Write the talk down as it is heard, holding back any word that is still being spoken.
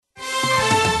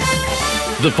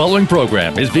The following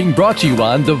program is being brought to you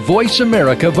on the Voice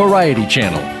America Variety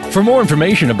Channel. For more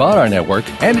information about our network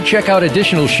and to check out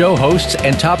additional show hosts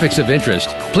and topics of interest,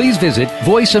 please visit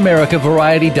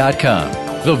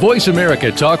voiceamericavariety.com. The Voice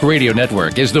America Talk Radio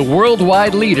Network is the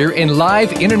worldwide leader in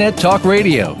live Internet talk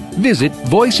radio. Visit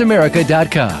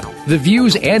voiceamerica.com. The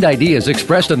views and ideas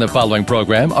expressed on the following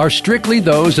program are strictly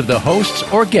those of the hosts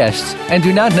or guests and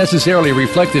do not necessarily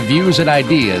reflect the views and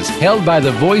ideas held by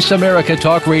the Voice America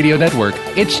Talk Radio Network,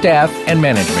 its staff, and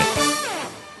management.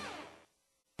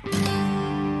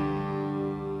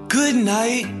 Good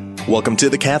night. Welcome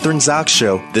to the Kathryn Zox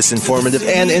Show. This informative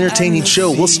and entertaining show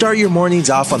will start your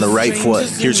mornings off on the right foot.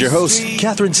 Here's your host,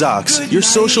 Kathryn Zox, your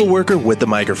social worker with the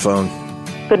microphone.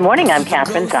 Good morning. I'm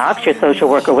Kathryn Zox, your social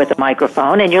worker with a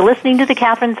microphone, and you're listening to the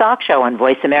Kathryn Zox Show on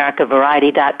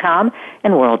VoiceAmericaVariety.com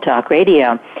and World Talk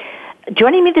Radio.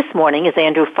 Joining me this morning is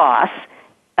Andrew Faas.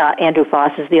 Andrew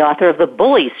Faas is the author of The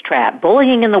Bullies Trap,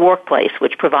 Bullying in the Workplace,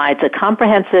 which provides a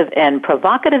comprehensive and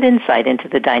provocative insight into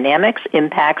the dynamics,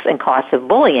 impacts, and costs of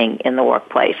bullying in the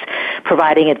workplace,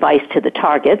 providing advice to the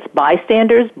targets,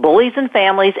 bystanders, bullies and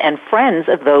families, and friends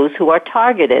of those who are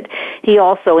targeted. He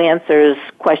also answers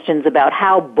questions about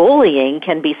how bullying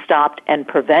can be stopped and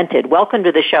prevented. Welcome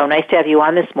to the show. Nice to have you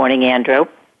on this morning, Andrew.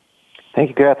 Thank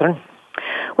you, Kathryn.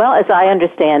 Well, as I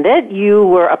understand it, you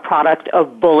were a product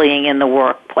of bullying in the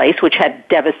workplace, which had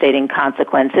devastating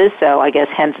consequences, so I guess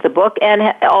hence the book. And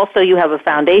also you have a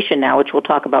foundation now, which we'll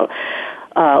talk about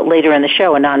later in the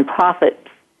show, a nonprofit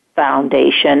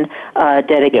foundation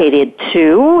dedicated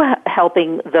to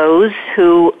helping those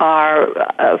who are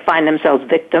find themselves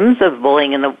victims of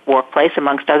bullying in the workplace,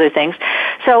 amongst other things.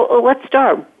 So let's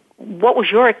start. What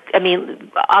was your,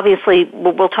 obviously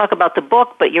we'll talk about the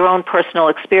book, but your own personal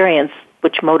experience,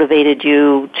 which motivated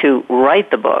you to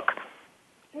write the book?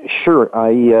 Sure.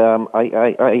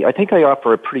 I think I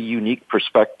offer a pretty unique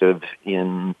perspective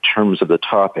in terms of the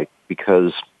topic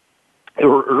because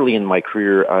early in my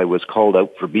career I was called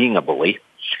out for being a bully,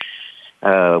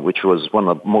 which was one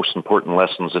of the most important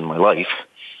lessons in my life.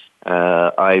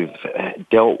 I've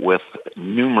dealt with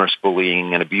numerous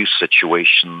bullying and abuse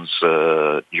situations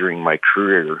during my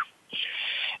career.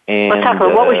 And, let's talk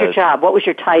about what was your job? What was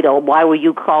your title? Why were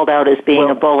you called out as being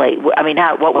a bully?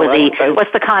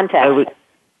 What's the context?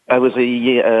 I was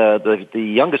the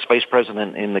youngest vice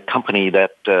president in the company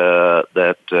that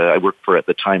I worked for at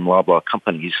the time, Loblaw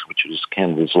Companies, which was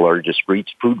Canada's largest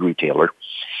food retailer,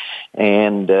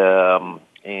 and the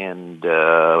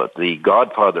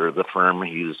godfather of the firm,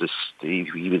 he was the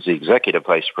executive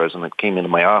vice president, came into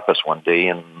my office one day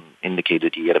and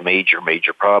indicated he had a major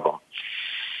problem,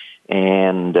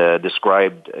 and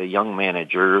described a young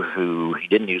manager who, he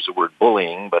didn't use the word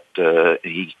bullying, but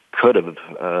he could have,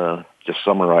 just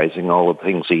summarizing all the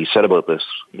things he said about this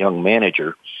young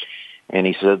manager, and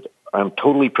he said, I'm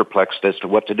totally perplexed as to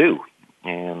what to do.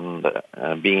 And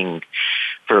being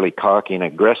fairly cocky and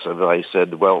aggressive, I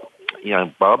said, well,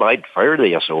 Bob, I'd fire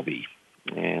the SOB.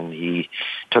 And he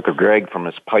took a drag from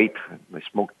his pipe.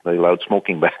 They allowed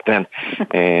smoking back then.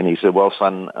 And he said, well,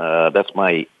 son, that's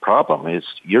my problem, is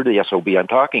you're the SOB I'm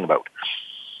talking about.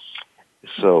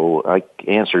 So I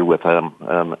answered with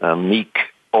a meek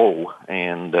 "oh,"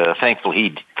 and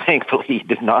thankfully he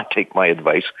did not take my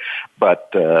advice. But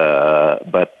so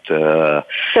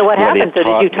what happened? So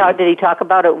did he talk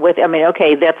about it with?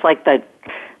 That's like the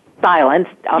silence,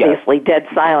 obviously, yeah. Dead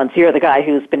silence. You're the guy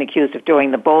who's been accused of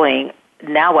doing the bullying.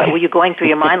 Now what? Were you going through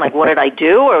your mind like, what did I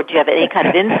do? Or do you have any kind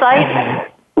of insight?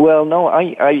 Well, no,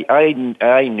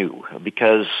 I knew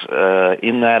because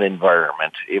in that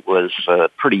environment it was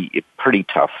pretty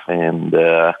tough, and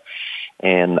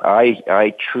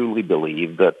I truly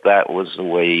believe that was the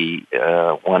way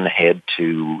one had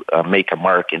to make a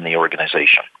mark in the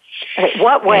organization.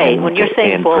 What way? When you're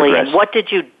saying bullying, progress. What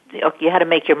did you? You had to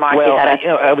make your mark. Well,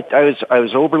 I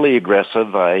was overly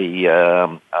aggressive. I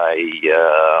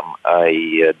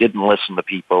didn't listen to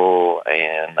people,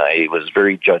 and I was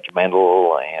very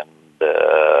judgmental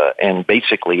and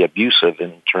basically abusive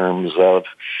in terms of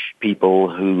people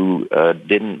who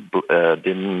didn't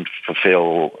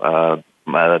fulfill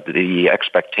the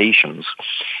expectations,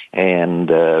 and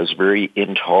was very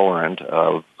intolerant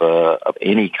of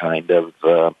any kind of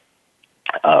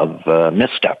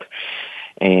misstep.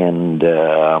 And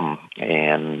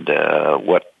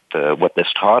what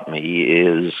this taught me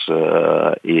is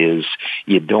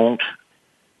you don't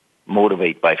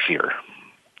motivate by fear,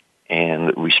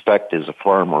 and respect is a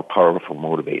far more powerful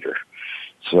motivator.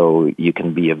 So you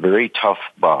can be a very tough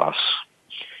boss,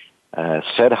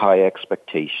 set high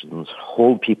expectations,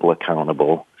 hold people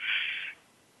accountable,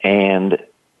 and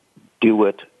do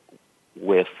it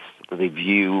with the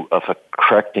view of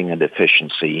correcting a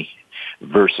deficiency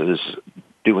versus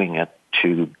doing it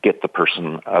to get the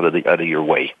person out of your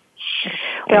way.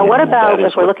 Well, what about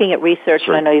if we're looking at research,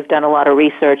 and I know you've done a lot of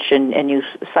research and you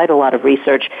cite a lot of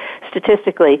research,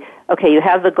 statistically, okay, you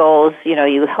have the goals,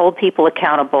 you hold people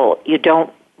accountable, you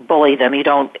don't bully them, you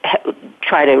don't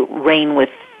try to reign with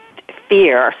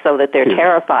fear so that they're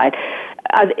terrified.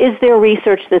 Is there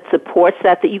research that supports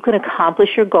that you can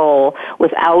accomplish your goal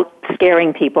without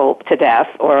scaring people to death,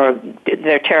 or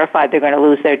they're terrified they're going to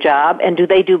lose their job? And do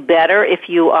they do better if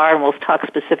you are, and we'll talk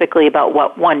specifically about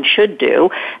what one should do,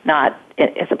 not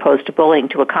as opposed to bullying,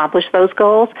 to accomplish those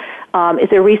goals? Is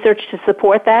there research to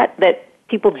support that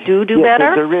people do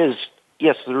better? There is.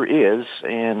 Yes, there is.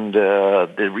 And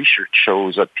the research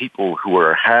shows that people who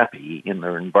are happy in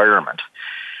their environment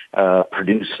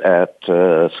produce at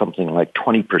something like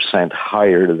 20%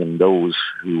 higher than those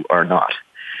who are not.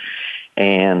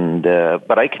 And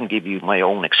but I can give you my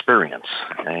own experience,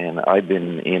 and I've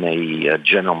been in a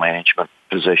general management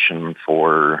position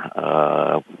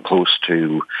for close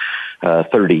to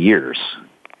 30 years,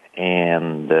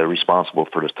 and responsible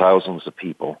for thousands of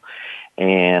people.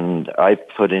 And I've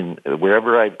put in,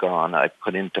 wherever I've gone, I've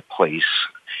put into place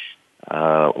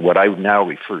what I now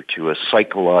refer to as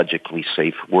psychologically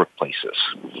safe workplaces,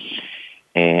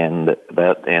 and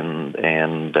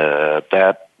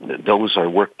those are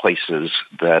workplaces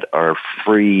that are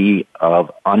free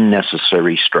of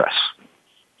unnecessary stress.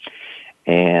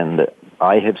 And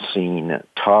I have seen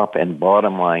top and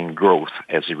bottom line growth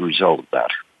as a result of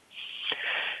that.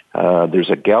 There's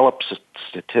a Gallup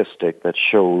statistic that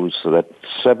shows that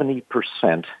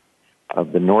 70%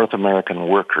 of the North American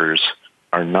workers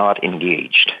are not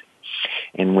engaged.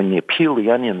 And when you peel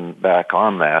the onion back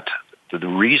on that, the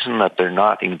reason that they're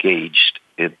not engaged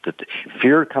is that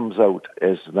fear comes out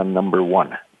as the number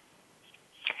one.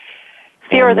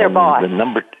 Fear of their boss.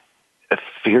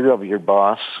 Fear of your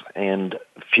boss and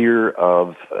fear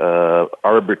of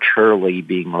arbitrarily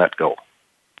being let go.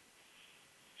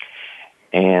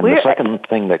 And the second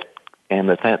thing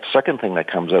that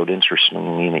comes out,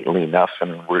 interestingly enough,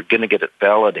 and we're going to get it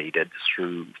validated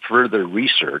through further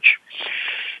research,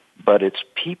 but it's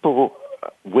people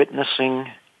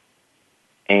witnessing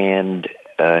and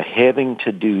having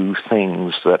to do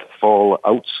things that fall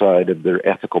outside of their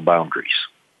ethical boundaries.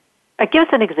 Give us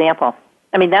an example.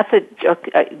 I mean, that's a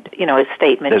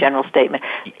statement, general statement.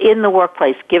 In the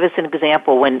workplace, give us an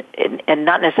example when, and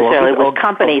not necessarily with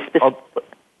companies.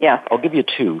 Yeah, I'll give you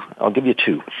two.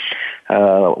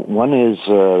 One is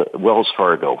Wells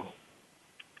Fargo.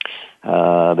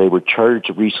 They were charged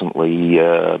recently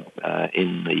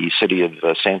in the city of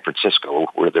San Francisco,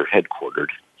 where they're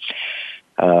headquartered,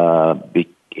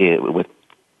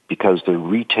 because the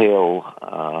retail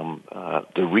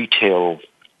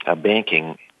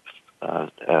banking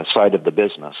side of the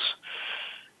business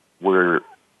were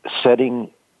setting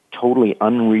totally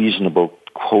unreasonable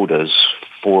quotas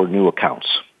for new accounts.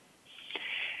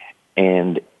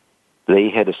 And they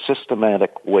had a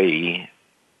systematic way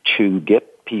to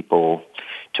get people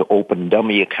to open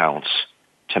dummy accounts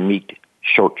to meet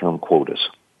short-term quotas.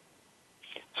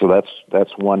 So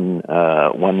that's one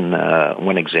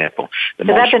example. Has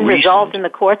that been resolved in the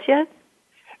courts yet?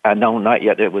 No, not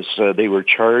yet. It was they were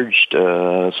charged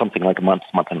something like a month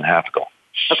and a half ago.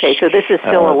 Okay, so this is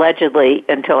still allegedly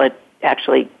until it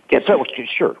actually gets.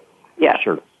 Sure. Yeah.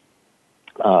 Sure.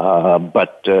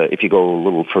 But if you go a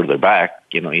little further back,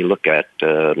 you look at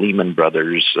Lehman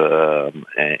Brothers,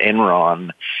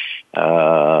 Enron,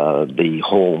 the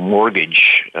whole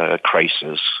mortgage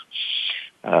crisis,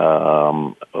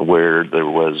 where there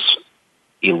was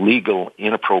illegal,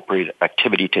 inappropriate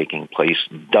activity taking place,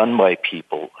 done by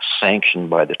people, sanctioned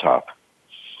by the top.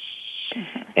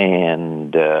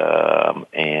 And but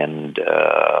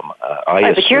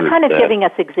you're kind of giving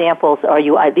us examples.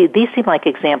 These seem like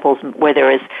examples where there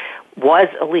was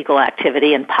illegal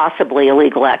activity and possibly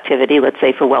illegal activity, let's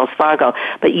say for Wells Fargo.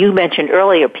 But you mentioned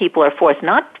earlier people are forced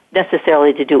not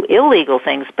necessarily to do illegal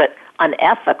things, but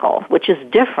unethical, which is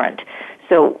different.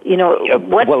 So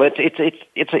what? Well,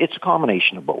 it's a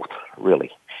combination of both,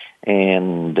 really.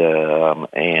 And the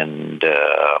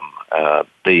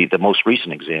most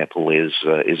recent example is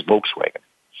Volkswagen,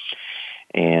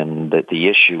 and that the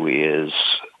issue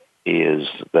is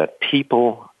that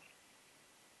people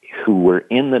who were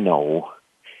in the know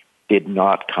did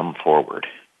not come forward,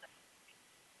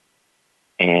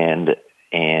 and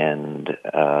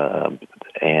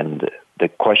the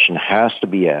question has to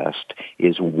be asked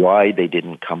is why they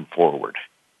didn't come forward.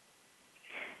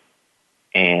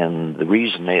 And the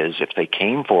reason is if they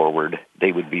came forward,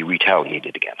 they would be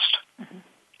retaliated against. Mm-hmm.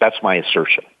 That's my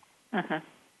assertion. Mm-hmm.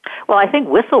 Well, I think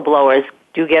whistleblowers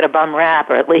do get a bum rap,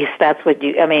 or at least that's what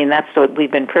that's what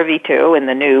we've been privy to in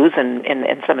the news and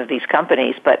in some of these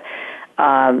companies. But,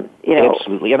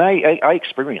 Absolutely. And I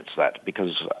experienced that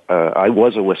because I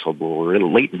was a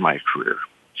whistleblower late in my career.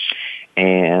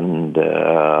 And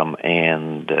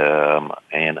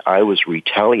I was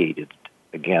retaliated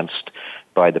against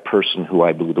by the person who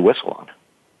I blew the whistle on.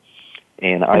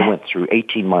 And I went through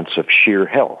 18 months of sheer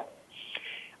hell.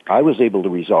 I was able to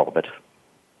resolve it,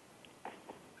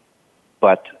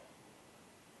 but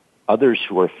others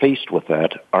who are faced with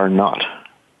that are not.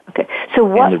 Okay. So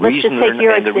let's just take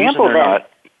your example then.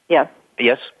 Yeah.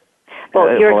 Yes?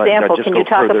 Well, your example, can you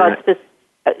talk about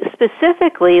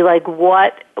specifically, like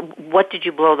what did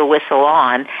you blow the whistle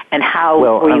on, and how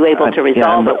were you able to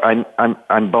resolve it?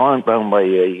 I'm bound by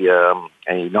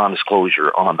a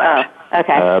non-disclosure on that. Oh,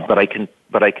 okay.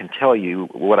 But I can tell you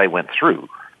what I went through,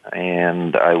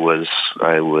 and the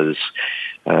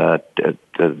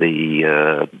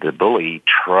bully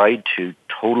tried to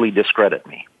totally discredit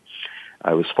me.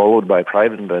 I was followed by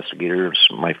private investigators.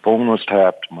 My phone was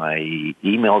tapped. My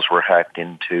emails were hacked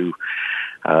into.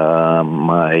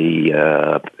 My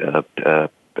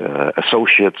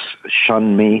associates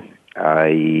shunned me.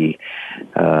 And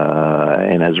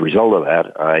as a result of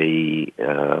that, I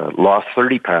lost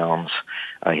 30 pounds.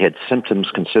 I had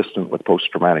symptoms consistent with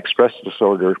post-traumatic stress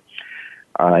disorder.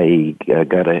 I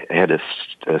had a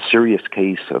serious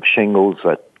case of shingles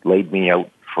that laid me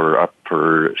out for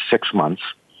 6 months,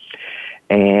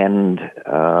 and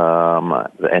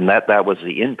that was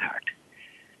the impact.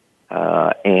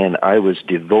 And I was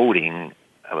devoting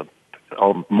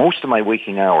most of my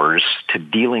waking hours to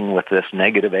dealing with this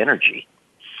negative energy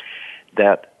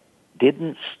that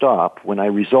didn't stop when I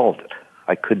resolved it.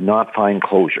 I could not find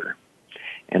closure.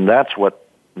 And that's what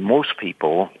most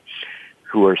people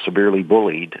who are severely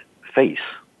bullied face.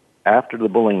 After the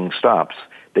bullying stops,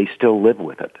 they still live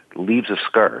with it. It leaves a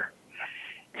scar.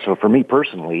 So for me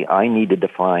personally, I needed to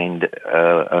find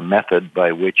a method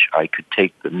by which I could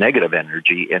take the negative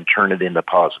energy and turn it into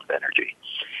positive energy.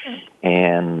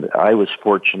 And I was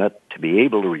fortunate to be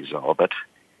able to resolve it,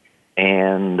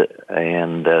 and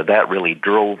that really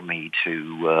drove me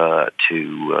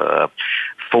to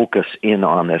focus in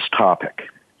on this topic.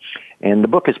 And the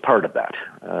book is part of that.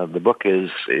 The book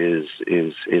is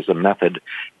a method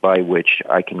by which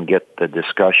I can get the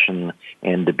discussion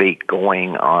and debate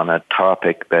going on a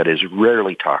topic that is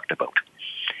rarely talked about.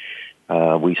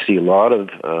 We see a lot of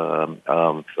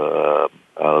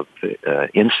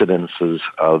incidences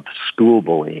of school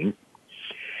bullying,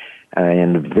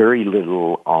 and very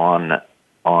little on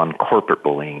corporate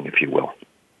bullying, if you will.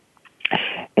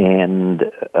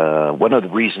 And one of the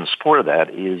reasons for that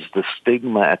is the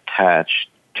stigma attached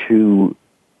to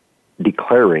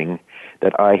declaring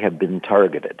that I have been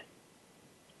targeted.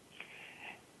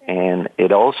 And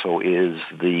it also is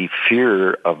the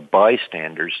fear of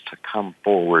bystanders to come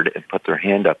forward and put their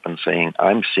hand up and saying,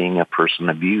 I'm seeing a person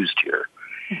abused here,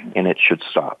 and it should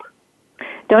stop.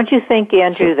 Don't you think,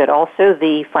 Andrew, that also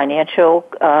the financial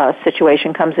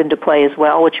situation comes into play as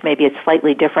well, which maybe it's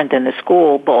slightly different than the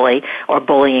school bully or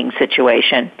bullying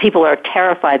situation? People are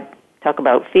terrified, talk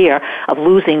about fear, of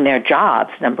losing their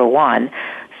jobs, number one.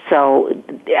 So,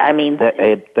 I mean... That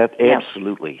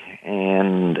absolutely.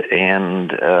 And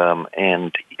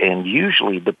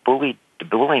usually the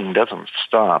bullying doesn't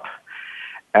stop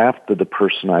after the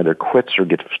person either quits or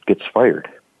gets fired.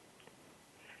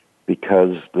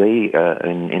 Because they,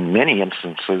 in many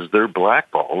instances, they're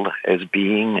blackballed as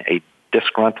being a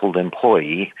disgruntled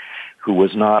employee who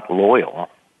was not loyal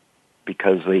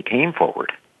because they came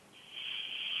forward.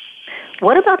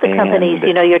 What about the companies?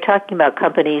 You're talking about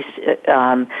companies. This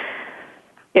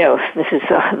is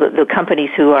the companies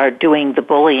who are doing the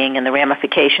bullying and the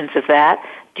ramifications of that.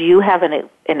 Do you have an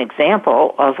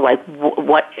example of like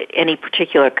what any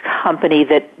particular company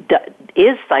that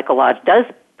does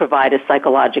provide a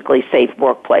psychologically safe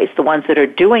workplace, the ones that are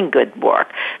doing good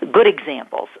work, good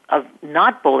examples of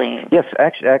not bullying? Yes,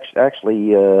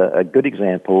 actually, a good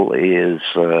example is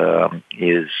the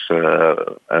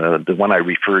one I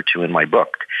refer to in my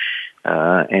book,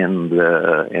 and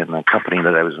the company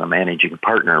that I was a managing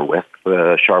partner with,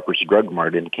 Shoppers Drug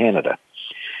Mart in Canada.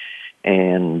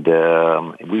 And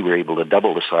we were able to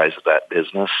double the size of that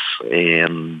business,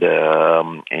 and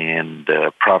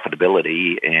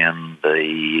profitability, and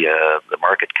the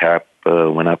market cap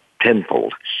went up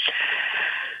tenfold.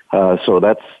 So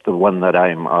that's the one that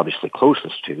I'm obviously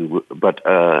closest to. But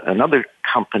another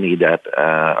company that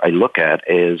I look at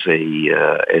as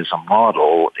a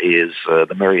model is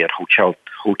the Marriott hotel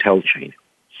chain.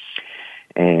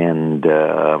 And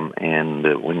when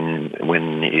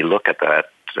you look at that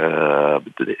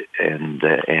and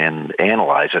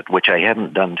analyze it, which I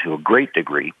haven't done to a great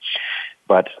degree,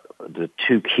 but the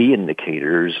two key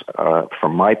indicators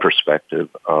from my perspective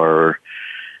are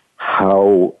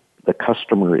how the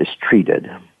customer is treated,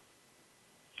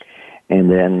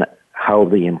 and then how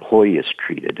the employee is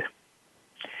treated.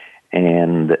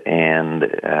 And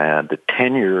the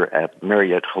tenure at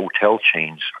Marriott hotel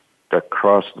chains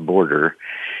across the border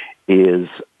is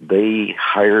they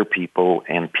hire people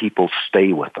and people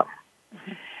stay with them.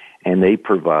 Mm-hmm. And they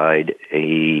provide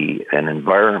an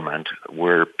environment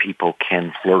where people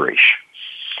can flourish.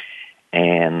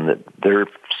 And their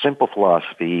simple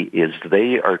philosophy is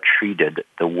they are treated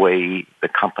the way the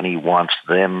company wants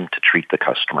them to treat the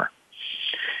customer.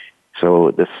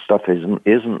 So this stuff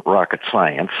isn't rocket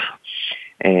science,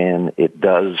 and it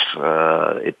does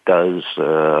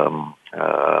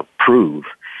prove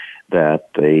that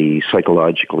a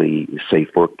psychologically safe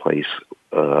workplace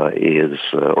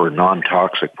or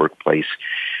non-toxic workplace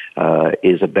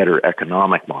is a better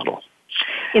economic model.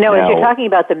 You know, as you're talking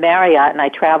about the Marriott, and I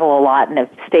travel a lot and have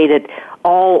stayed at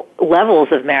all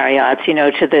levels of Marriotts, you know,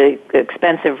 to the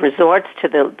expensive resorts, to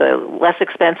the less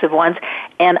expensive ones,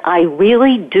 and I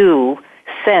really do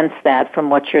sense that from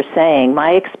what you're saying.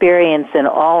 My experience in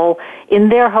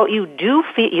there, you do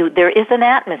feel there is an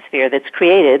atmosphere that's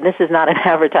created. This is not an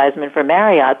advertisement for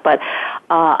Marriott, but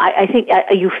I think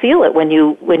you feel it when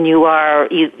you are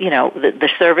the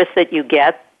service that you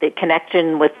get, the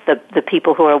connection with the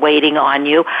people who are waiting on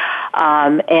you,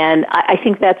 and I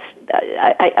think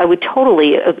I would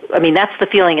totally. I mean, that's the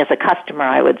feeling as a customer,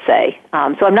 I would say.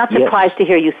 So I'm not surprised to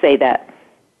hear you say that.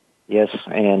 Yes,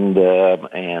 and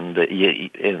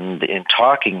in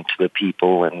talking to the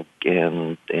people and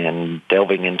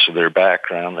delving into their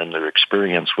background and their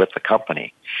experience with the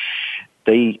company,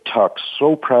 they talk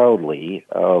so proudly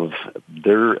of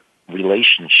their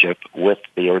relationship with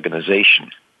the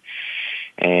organization,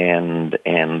 and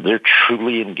they're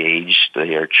truly engaged.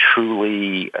 They are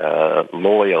truly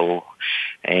loyal,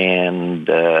 and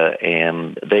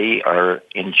they are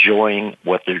enjoying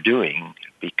what they're doing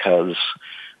because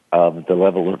of the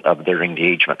level of their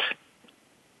engagement.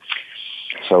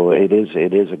 So it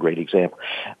is a great example.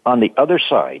 On the other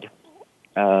side,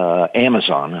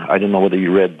 Amazon, I don't know whether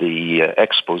you read the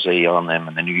expose on them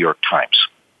in the New York Times.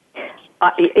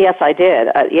 Yes, I did.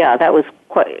 Yeah, that was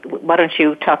quite. Why don't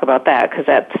you talk about that? Because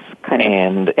that's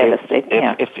kind of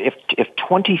devastating. If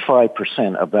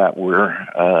 25% of that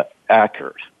were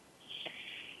accurate,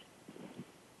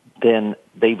 then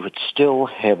they would still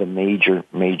have a major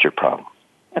problem.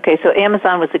 Okay, so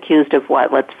Amazon was accused of what?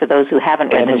 For those who haven't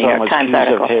read the New York Times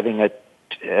article. Amazon was accused of having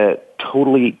a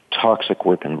totally toxic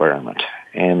work environment,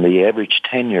 and the average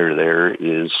tenure there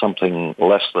is something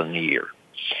less than a year.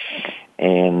 Okay.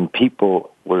 And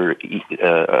people are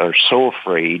so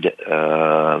afraid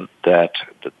that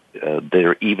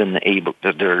they're even able.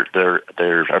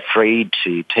 They're afraid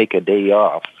to take a day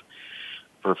off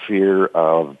for fear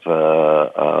of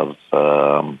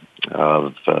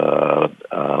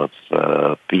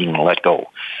being let go.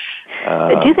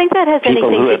 Do you think that has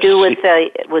anything to do with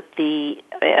the?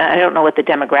 I don't know what the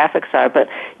demographics are, but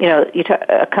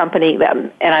a company,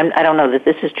 and I don't know that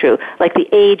this is true. Like the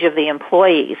age of the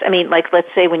employees. I mean, like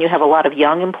let's say when you have a lot of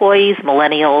young employees,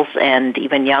 millennials, and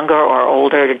even younger or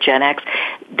older to Gen X,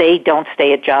 they don't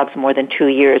stay at jobs more than 2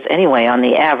 years anyway on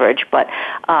the average. But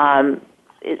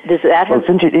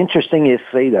it's interesting you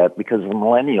say that because the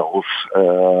millennials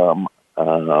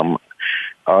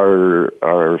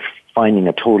are finding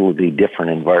a totally different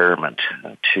environment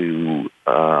to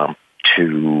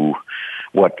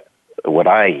what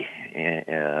I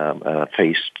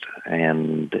faced,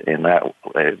 and that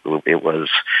it was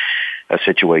a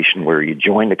situation where you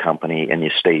joined a company and you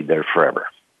stayed there forever.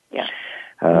 Yeah,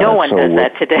 no one does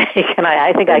that today.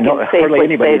 I think I can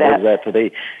safely say that. Does that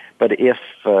today. But if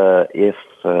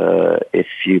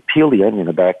you peel the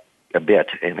onion back a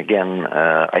bit, and again,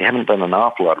 I haven't done an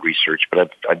awful lot of research,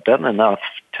 but I've done enough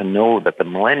to know that the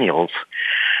millennials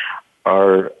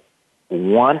are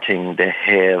wanting to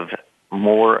have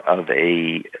more of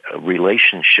a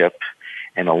relationship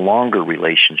and a longer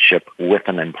relationship with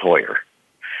an employer,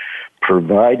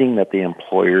 providing that the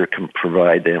employer can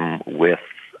provide them with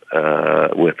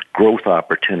growth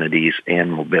opportunities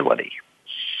and mobility.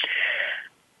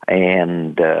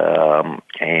 And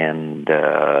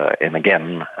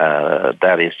again,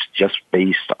 that is just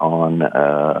based on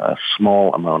a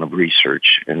small amount of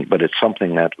research, but it's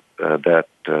something that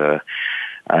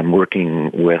I'm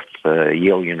working with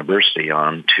Yale University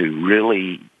on to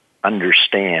really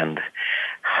understand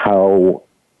how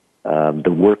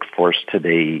the workforce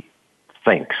today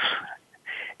thinks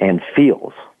and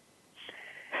feels.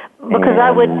 Because I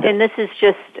would, and this is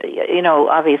just,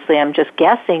 obviously I'm just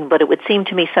guessing, but it would seem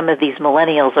to me some of these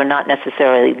millennials are not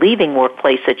necessarily leaving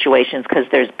workplace situations because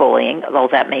there's bullying, although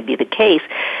that may be the case.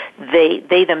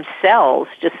 They themselves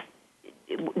just,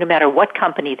 no matter what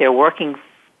company they're working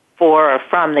for or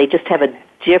from, they just have a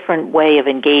different way of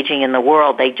engaging in the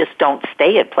world. They just don't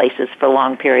stay at places for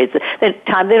long periods of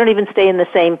time. They don't even stay in the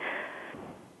same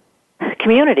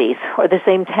communities or the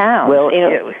same town. Well,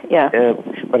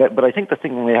 but I think the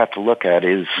thing we have to look at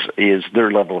is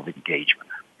their level of engagement.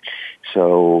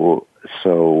 So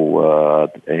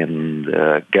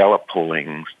Gallup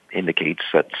polling indicates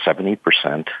that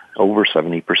over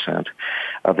 70%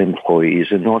 of employees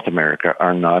in North America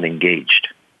are not engaged.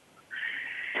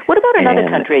 What about in other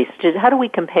countries? How do we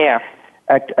compare?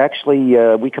 Actually,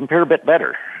 we compare a bit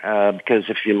better because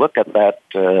if you look at that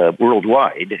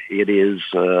worldwide,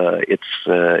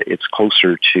 it's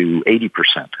closer to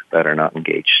 80% that are not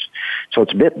engaged. So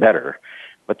it's a bit better,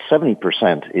 but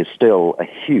 70% is still a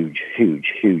huge,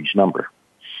 huge, huge number.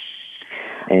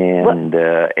 And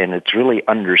it's really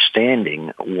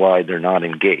understanding why they're not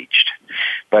engaged.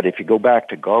 But if you go back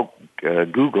to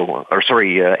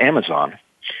Amazon,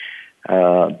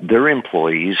 their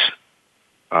employees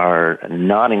are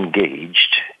not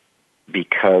engaged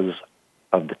because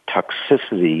of the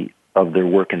toxicity of their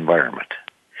work environment,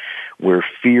 where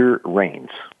fear reigns.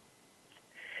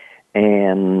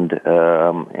 And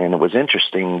it was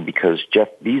interesting because Jeff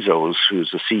Bezos,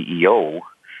 who's the CEO,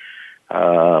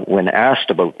 when asked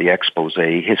about the expose,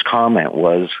 his comment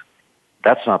was,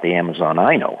 "That's not the Amazon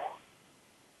I know."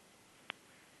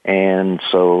 And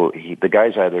so the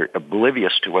guy's either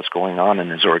oblivious to what's going on in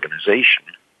his organization,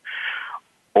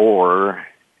 or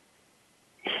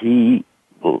he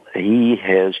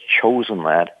has chosen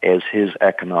that as his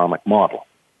economic model.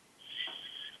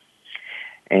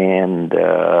 And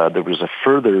there was a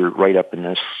further write-up in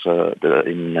this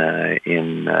in the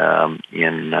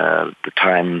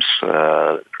Times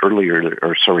on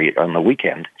the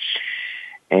weekend.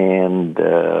 And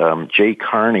Jay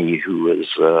Carney, who was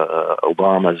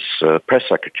Obama's press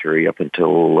secretary up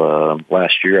until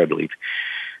last year, I believe,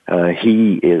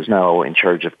 he is now in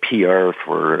charge of PR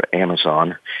for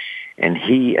Amazon, and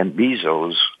he and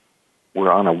Bezos were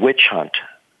on a witch hunt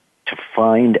to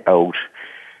find out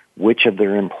which of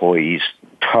their employees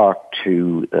talked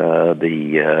to the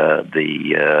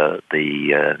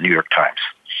New York Times,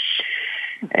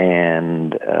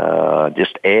 and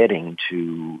just adding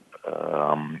to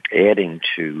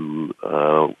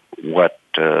what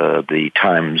the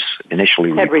Times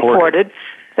initially reported.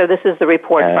 So this is the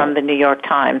report from the New York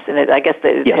Times, and I guess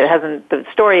the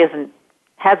story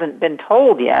hasn't been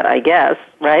told yet. I guess,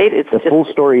 right? It's the full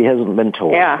story hasn't been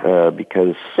told.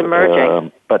 Because it's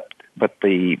emerging. But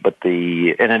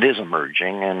and it is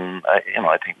emerging, and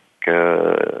I think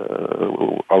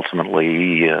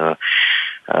ultimately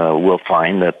we'll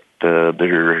find that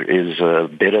there is a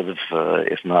bit of,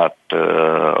 if not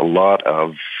a lot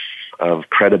of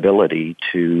credibility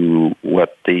to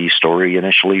what the story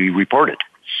initially reported.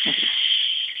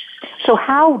 So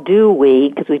how do we,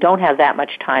 because we don't have that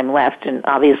much time left, and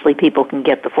obviously people can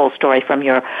get the full story from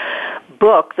your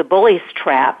book, The Bullies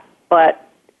Trap, but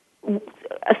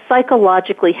a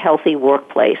psychologically healthy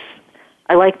workplace.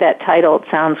 I like that title. It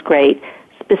sounds great.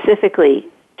 Specifically,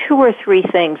 2 or 3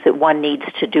 things that one needs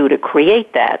to do to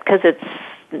create that, because it's,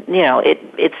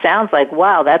 it sounds like,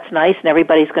 wow, that's nice and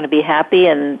everybody's going to be happy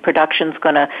and production's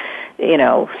going to,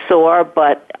 soar,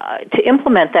 but to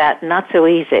implement that, not so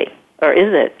easy. Or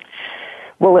is it?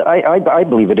 Well, I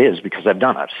believe it is because I've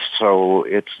done it. So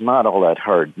it's not all that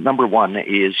hard. Number one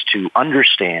is to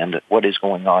understand what is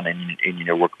going on in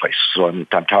your workplace. So I'm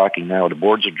talking now to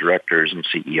boards of directors and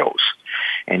CEOs.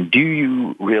 And do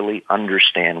you really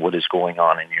understand what is going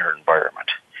on in your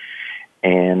environment?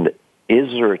 And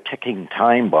is there a ticking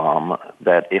time bomb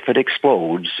that if it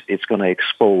explodes, it's going to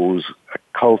expose a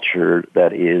culture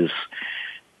that is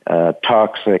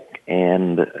toxic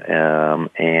and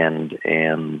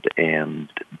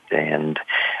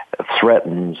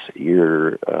threatens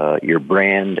your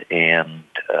brand and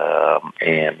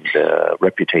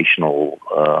reputational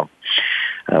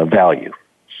value.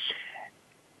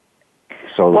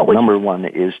 So number one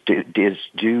is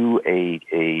do a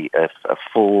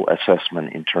full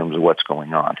assessment in terms of what's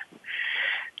going on.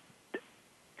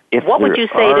 What would you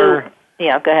say to?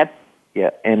 Yeah, go ahead.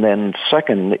 Yeah, and then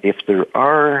second, if there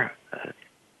are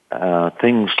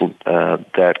things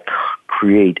that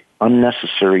create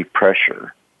unnecessary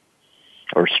pressure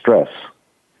or stress,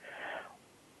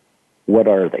 what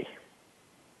are they?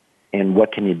 And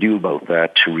what can you do about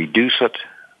that to reduce it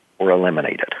or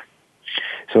eliminate it?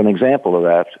 So an example of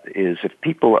that is if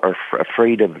people are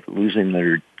afraid of losing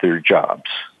their jobs,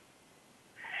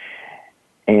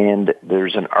 and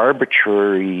there's an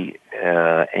arbitrary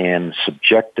and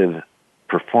subjective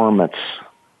performance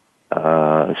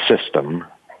system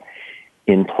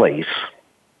in place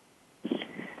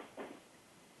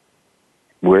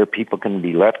where people can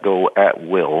be let go at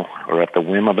will or at the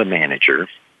whim of a manager,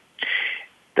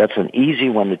 that's an easy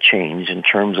one to change in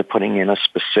terms of putting in a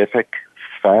specific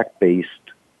fact-based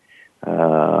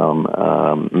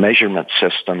measurement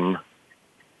system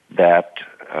that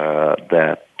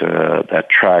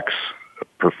tracks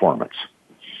performance.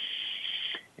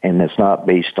 And it's not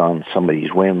based on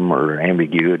somebody's whim or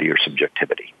ambiguity or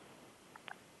subjectivity.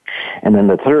 And then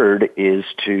the third is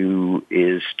to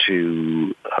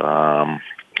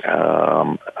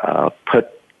put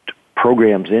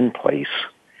programs in place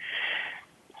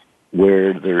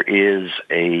where there is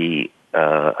a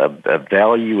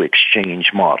value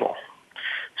exchange model.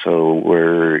 So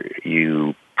where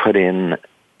you put in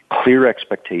clear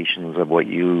expectations of what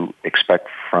you expect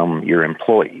from your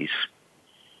employees,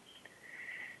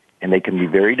 and they can be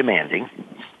very demanding,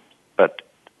 but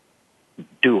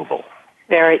doable.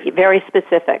 Very, very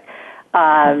specific.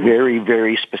 Very,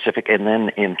 very specific. And then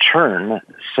in turn,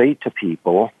 say to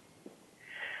people,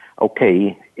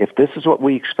 okay, if this is what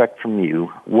we expect from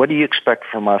you, what do you expect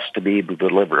from us to be able to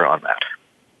deliver on that?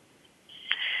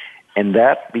 And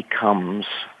that becomes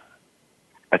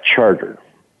a charter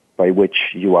by which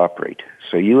you operate.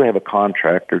 So you have a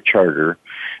contract or charter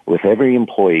with every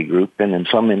employee group, and in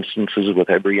some instances with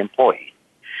every employee,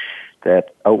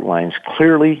 that outlines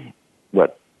clearly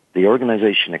what the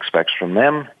organization expects from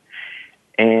them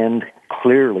and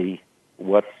clearly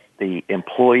what the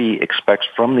employee expects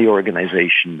from the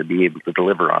organization to be able to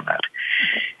deliver on that.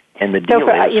 And the deal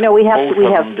is, we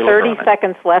have 30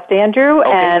 seconds left, Andrew,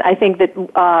 okay. And I think that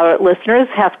listeners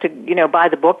have to, buy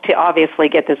the book to obviously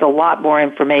get there's a lot more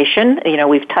information.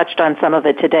 We've touched on some of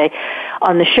it today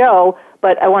on the show,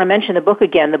 but I want to mention the book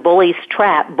again, The Bully's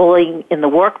Trap, Bullying in the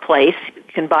Workplace. You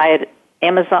can buy it at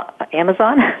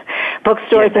Amazon,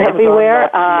 bookstores everywhere. In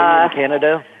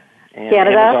Canada, and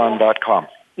Canada. Amazon.com.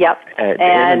 Yep.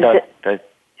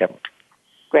 Yep.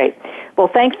 Great. Well,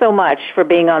 thanks so much for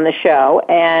being on the show.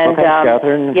 And thanks,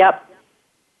 Kathryn. Yep.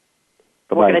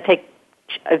 Bye-bye. We're going to take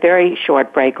a very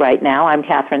short break right now. I'm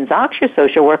Kathryn Zox, your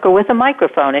social worker with a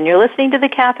microphone, and you're listening to The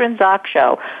Kathryn Zox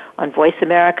Show on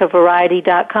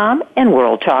VoiceAmericaVariety.com and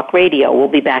World Talk Radio. We'll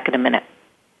be back in a minute.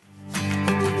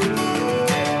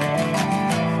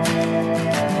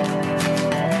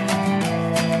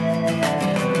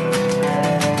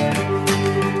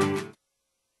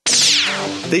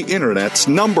 The Internet's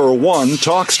 #1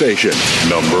 talk station.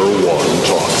 #1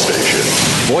 talk station.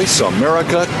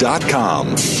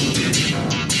 VoiceAmerica.com.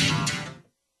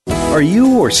 Are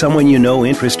you or someone you know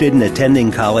interested in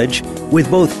attending college?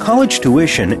 With both college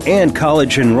tuition and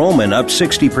college enrollment up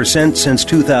 60% since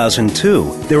 2002,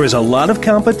 there is a lot of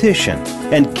competition,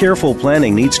 and careful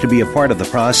planning needs to be a part of the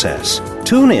process.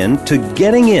 Tune in to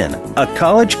Getting In, a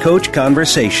college coach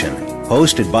conversation,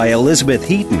 hosted by Elizabeth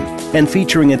Heaton and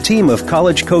featuring a team of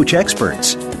college coach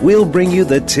experts. We'll bring you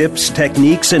the tips,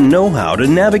 techniques, and know-how to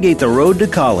navigate the road to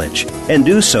college and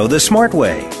do so the smart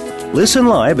way. Listen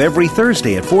live every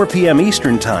Thursday at 4 p.m.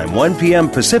 Eastern Time, 1 p.m.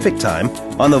 Pacific Time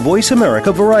on the Voice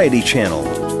America Variety Channel.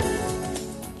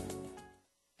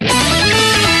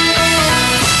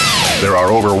 There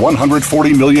are over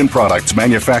 140 million products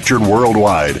manufactured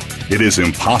worldwide. It is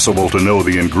impossible to know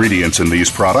the ingredients in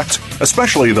these products,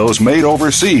 especially those made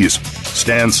overseas.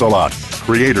 Stan Salat,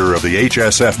 creator of the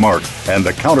HSF Mark and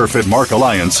the Counterfeit Mark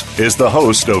Alliance, is the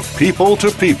host of People to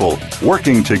People,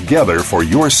 working together for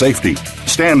your safety.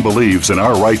 Stan believes in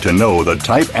our right to know the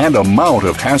type and amount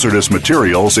of hazardous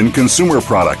materials in consumer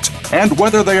products and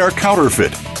whether they are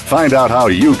counterfeit. Find out how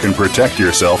you can protect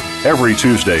yourself every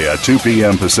Tuesday at 2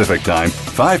 p.m. Pacific Time,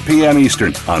 5 p.m.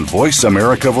 Eastern on Voice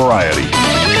America Variety.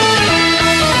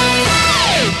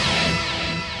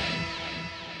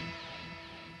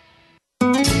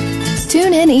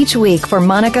 Tune in each week for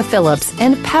Monica Phillips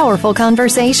and Powerful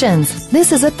Conversations.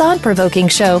 This is a thought-provoking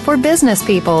show for business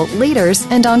people, leaders,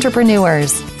 and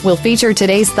entrepreneurs. We'll feature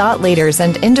today's thought leaders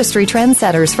and industry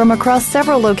trendsetters from across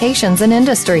several locations and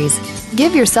industries.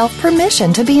 Give yourself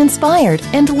permission to be inspired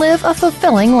and live a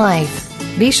fulfilling life.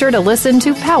 Be sure to listen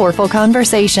to Powerful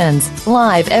Conversations,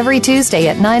 live every Tuesday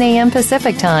at 9 a.m.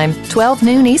 Pacific Time, 12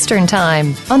 noon Eastern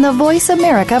Time, on the Voice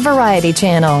America Variety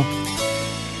Channel.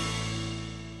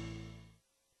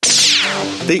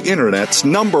 The Internet's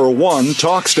 #1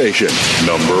 talk station.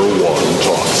 #1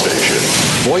 talk station.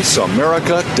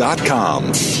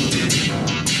 VoiceAmerica.com.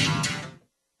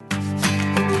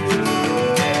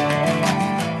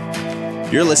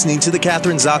 You're listening to The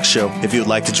Kathryn Zox Show. If you would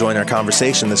like to join our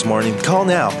conversation this morning, call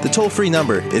now. The toll-free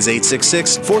number is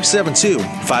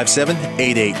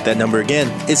 866-472-5788. That number again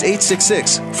is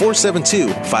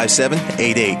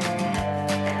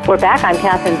 866-472-5788. We're back. I'm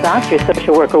Kathryn Zox, your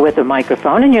social worker with a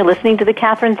microphone, and you're listening to The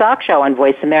Kathryn Zox Show on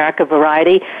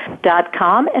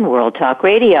VoiceAmericaVariety.com and World Talk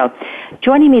Radio.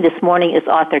 Joining me this morning is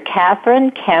author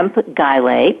Kathryn Kemp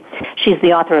Guylay. She's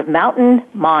the author of Mountain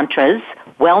Mantras,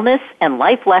 Wellness and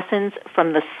Life Lessons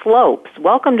from the Slopes.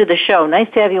 Welcome to the show. Nice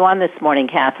to have you on this morning,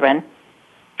 Kathryn.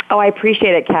 Oh, I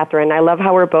appreciate it, Kathryn. I love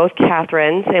how we're both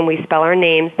Kathryns, and we spell our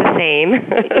names the same.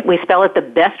 We spell it the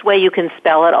best way you can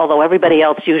spell it, although everybody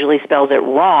else usually spells it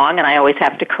wrong, and I always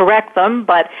have to correct them.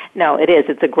 But no, it is.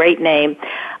 It's a great name.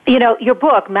 You know, your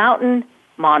book, Mountain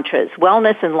Mantras,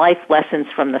 Wellness and Life Lessons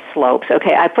from the Slopes.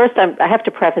 Okay, I have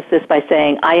to preface this by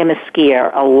saying I am a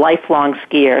skier, a lifelong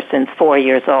skier since 4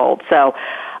 years old. So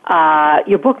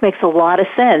your book makes a lot of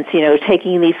sense, you know,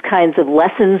 taking these kinds of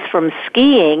lessons from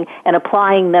skiing and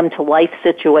applying them to life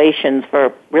situations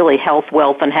for really health,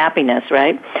 wealth, and happiness,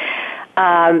 right?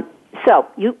 Let's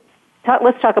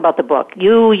talk about the book.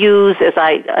 You use, as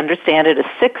I understand it, a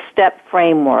 6-step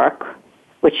framework,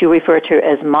 which you refer to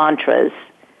as mantras.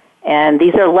 And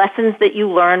these are lessons that you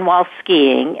learn while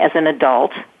skiing as an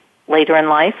adult later in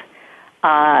life.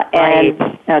 Right.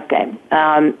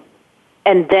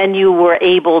 And then you were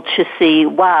able to see,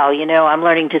 wow, you know, I'm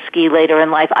learning to ski later in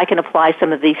life. I can apply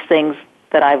some of these things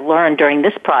that I've learned during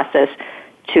this process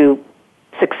to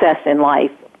success in life.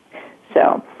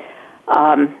 So,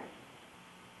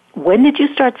 when did you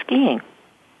start skiing?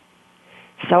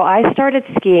 So I started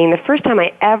skiing. The first time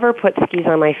I ever put skis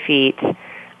on my feet,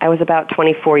 I was about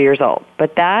 24 years old.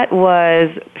 But that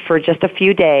was for just a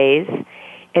few days.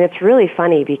 And it's really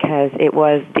funny because it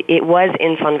was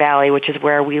in Sun Valley, which is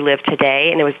where we live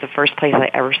today, and it was the first place I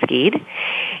ever skied.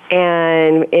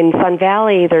 And in Sun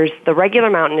Valley, there's the regular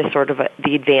mountain is sort of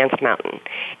the advanced mountain.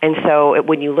 And so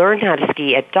when you learn how to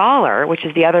ski at Dollar, which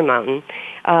is the other mountain,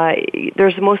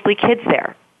 there's mostly kids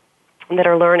there that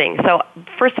are learning. So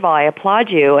first of all, I applaud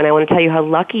you, and I want to tell you how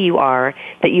lucky you are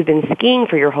that you've been skiing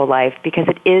for your whole life, because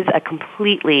it is a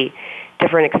completely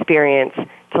different experience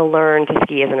to learn to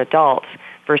ski as an adult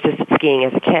versus skiing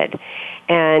as a kid.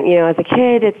 And, you know, as a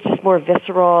kid, it's just more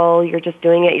visceral. You're just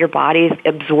doing it. Your body's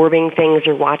absorbing things.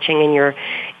 You're watching and you're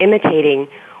imitating.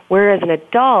 Whereas an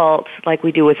adult, like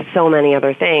we do with so many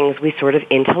other things, we sort of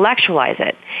intellectualize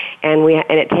it. And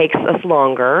it takes us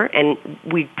longer, and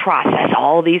we process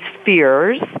all these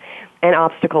fears and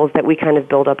obstacles that we kind of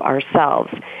build up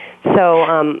ourselves.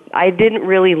 So I didn't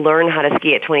really learn how to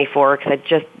ski at 24 because I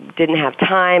just didn't have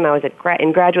time. I was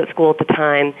in graduate school at the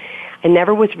time. I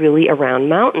never was really around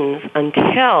mountains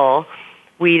until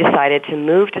we decided to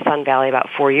move to Sun Valley about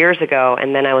 4 years ago.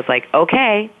 And then I was like,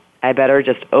 okay, I better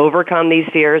just overcome these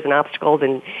fears and obstacles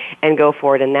and go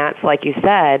for it. And that's, like you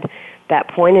said, that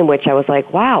point in which I was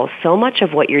like, wow, so much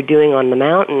of what you're doing on the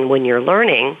mountain when you're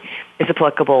learning is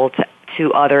applicable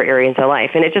to other areas of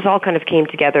life. And it just all kind of came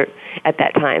together at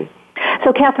that time.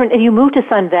 So, Kathryn, you moved to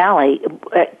Sun Valley.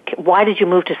 Why did you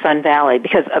move to Sun Valley?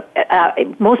 Because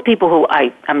most people who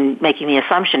I'm making the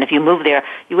assumption, if you move there,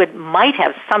 might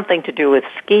have something to do with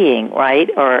skiing, right?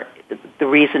 Or the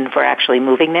reason for actually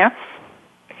moving there?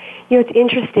 You know, it's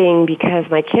interesting because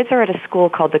my kids are at a school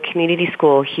called the Community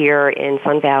School here in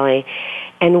Sun Valley,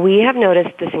 and we have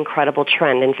noticed this incredible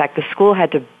trend. In fact, the school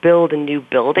had to build a new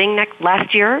building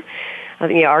last year.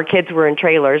 You know, our kids were in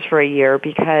trailers for a year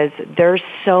because there's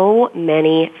so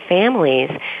many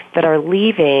families that are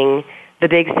leaving the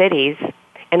big cities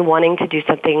and wanting to do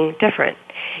something different.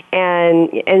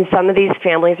 And some of these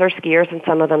families are skiers and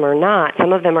some of them are not.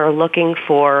 Some of them are looking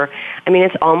for, I mean,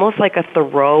 it's almost like a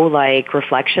Thoreau-like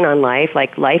reflection on life.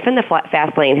 Like, life in the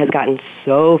fast lane has gotten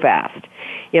so fast.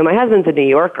 You know, my husband's a New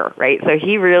Yorker, right? So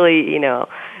he really, you know,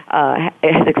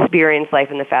 has experienced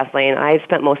life in the fast lane. I've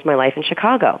spent most of my life in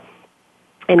Chicago.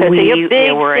 And so you're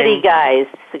big city guys,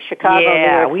 Chicago,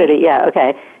 yeah, New York City. Yeah,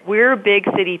 okay. We're big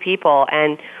city people,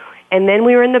 and then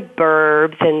we were in the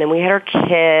burbs, and then we had our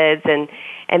kids, and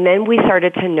then we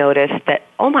started to notice that,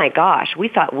 oh my gosh, we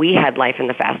thought we had life in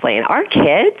the fast lane. Our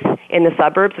kids in the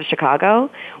suburbs of Chicago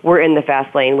were in the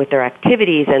fast lane with their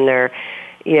activities and their,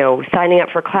 you know, signing up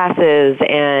for classes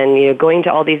and, you know, going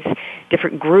to all these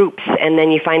different groups, and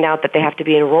then you find out that they have to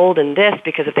be enrolled in this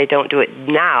because if they don't do it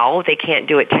now, they can't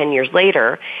do it 10 years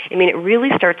later. I mean, it really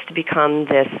starts to become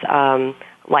this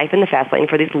life in the fast lane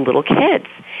for these little kids.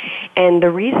 And the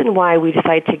reason why we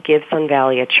decided to give Sun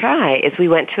Valley a try is we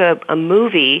went to a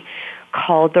movie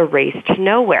called The Race to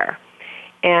Nowhere.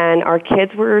 And our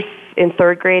kids were in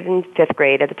 3rd grade and 5th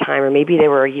grade at the time, or maybe they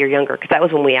were a year younger, because that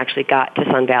was when we actually got to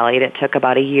Sun Valley, and it took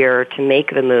about a year to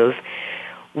make the move.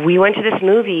 We went to this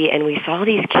movie, and we saw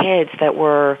these kids that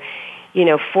were,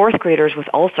 4th graders with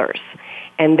ulcers.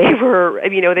 And they were,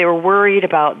 they were worried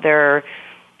about their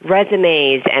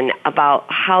resumes and about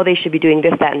how they should be doing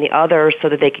this, that, and the other so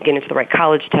that they could get into the right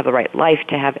college, to have the right life,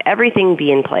 to have everything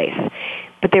be in place.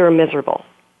 But they were miserable.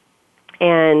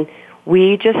 And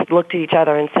we just looked at each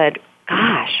other and said,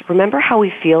 gosh, remember how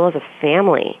we feel as a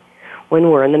family when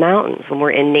we're in the mountains, when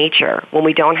we're in nature, when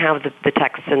we don't have the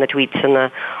texts and the tweets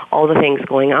and all the things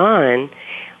going on.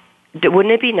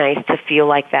 Wouldn't it be nice to feel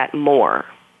like that more?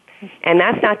 And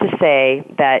that's not to say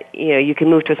that, you can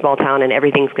move to a small town and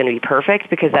everything's going to be perfect,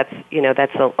 because that's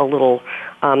a little,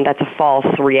 that's a false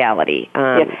reality.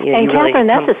 And Kathryn,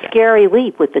 that's a scary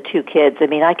leap with the 2 kids. I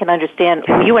mean, I can understand.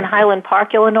 Were you in Highland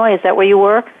Park, Illinois? Is that where you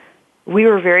were? We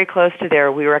were very close to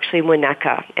there. We were actually in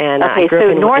Winnetka. And okay, I grew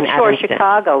up in North Shore Evanston.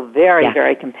 Chicago,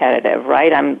 very competitive,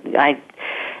 right? I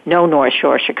know North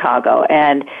Shore Chicago.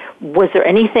 And was there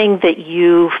anything that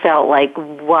you felt like,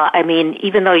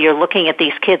 even though you're looking at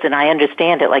these kids, and I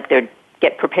understand it, like they're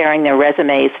preparing their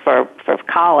resumes for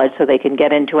college so they can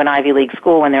get into an Ivy League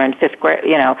school when they're in 5th grade,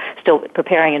 still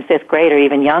preparing in 5th grade or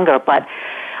even younger, but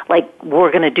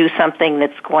we're going to do something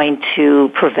that's going to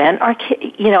prevent our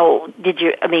kids,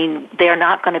 they're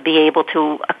not going to be able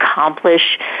to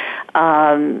accomplish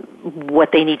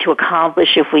what they need to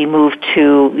accomplish if we move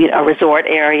to a resort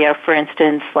area, for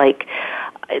instance.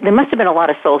 There must have been a lot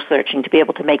of soul searching to be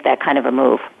able to make that kind of a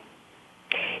move.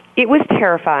 It was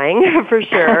terrifying, for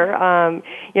sure,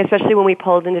 especially when we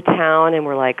pulled into town and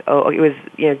we're like, it was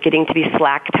getting to be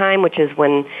slack time, which is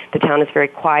when the town is very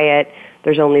quiet.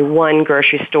 There's only one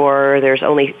grocery store. There's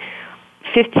only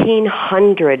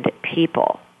 1,500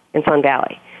 people in Sun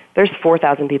Valley. There's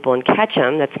 4,000 people in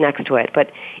Ketchum that's next to it,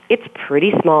 but it's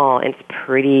pretty small and it's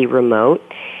pretty remote.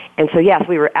 And so, yes,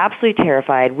 we were absolutely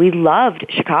terrified. We loved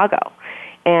Chicago.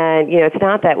 And, it's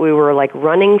not that we were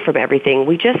running from everything.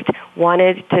 We just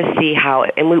wanted to see how,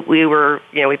 and we were,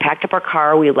 we packed up our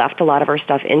car, we left a lot of our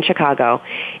stuff in Chicago,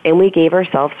 and we gave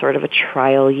ourselves sort of a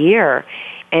trial year.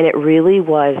 And it really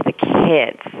was the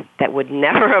kids that would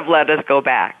never have let us go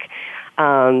back,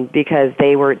 because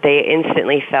they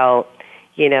instantly felt,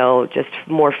 just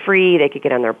more free. They could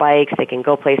get on their bikes. They can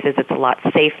go places. It's a lot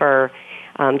safer.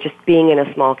 Just being in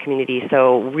a small community.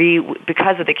 So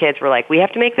because of the kids, we're like, we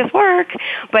have to make this work.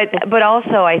 But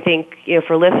also, I think,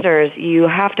 for listeners, you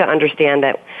have to understand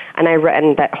that,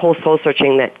 and that whole soul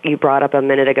searching that you brought up a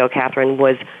minute ago, Kathryn,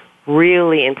 was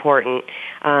really important.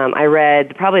 I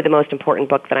read, probably the most important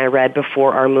book that I read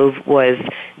before our move was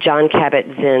Jon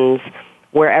Kabat-Zinn's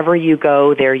Wherever You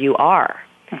Go, There You Are.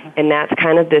 And that's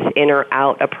kind of this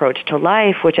inner-out approach to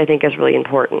life, which I think is really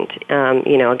important.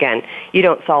 Again, you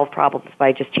don't solve problems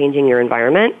by just changing your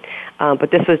environment,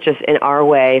 but this was just, in our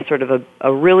way, sort of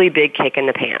a really big kick in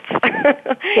the pants.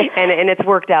 and it's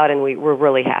worked out, and we're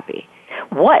really happy.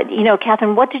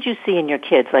 Kathryn, what did you see in your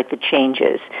kids, the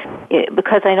changes?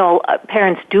 Because I know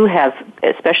parents do have,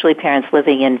 especially parents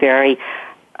living in very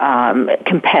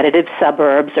competitive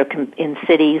suburbs or in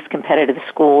cities, competitive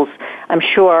schools, I'm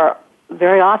sure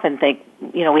very often think,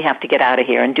 we have to get out of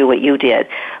here and do what you did.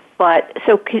 But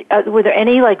so were there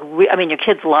any, your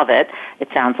kids love it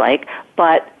sounds like,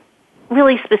 but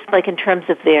really specific, in terms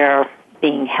of their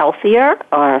being healthier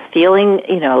or feeling,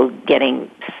 getting,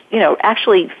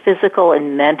 actually physical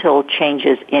and mental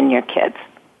changes in your kids?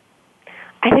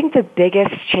 I think the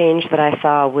biggest change that I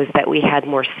saw was that we had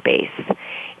more space.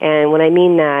 And when I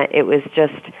mean that, it was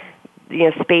just,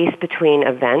 space between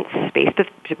events, space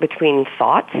between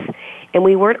thoughts, and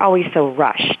we weren't always so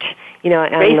rushed.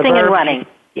 Racing and running.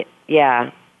 Yeah.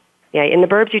 In the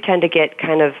burbs, you tend to get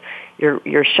kind of,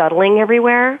 you're shuttling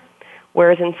everywhere,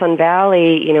 whereas in Sun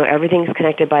Valley, everything's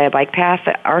connected by a bike path.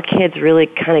 Our kids really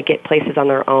kind of get places on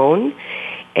their own,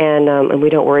 and we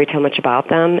don't worry too much about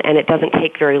them, and it doesn't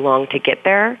take very long to get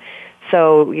there.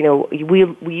 So,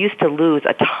 we used to lose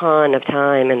a ton of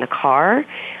time in the car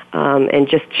and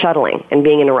just shuttling and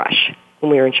being in a rush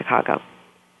when we were in Chicago.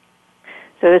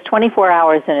 So there's 24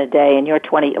 hours in a day, and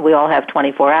we all have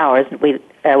 24 hours. We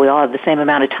all have the same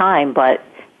amount of time, but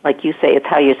like you say, it's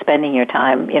how you're spending your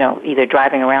time, either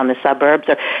driving around the suburbs,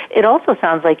 or it also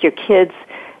sounds like your kids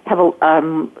have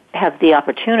the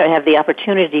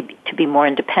opportunity to be more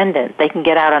independent. They can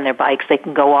get out on their bikes. They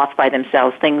can go off by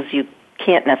themselves, things you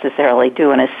can't necessarily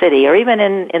do in a city or even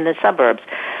in the suburbs.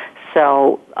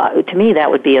 So to me, that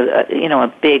would be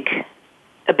a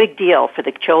big deal for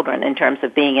the children in terms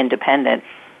of being independent.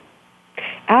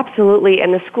 Absolutely,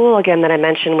 and the school, again, that I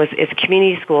mentioned is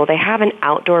community school. They have an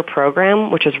outdoor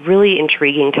program, which was really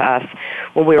intriguing to us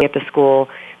when we were at the school.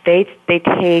 They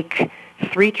take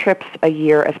 3 trips a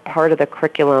year as part of the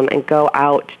curriculum and go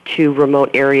out to remote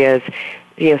areas,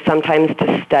 sometimes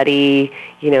to study,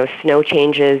 snow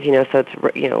changes, so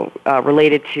it's,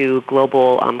 related to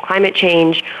global climate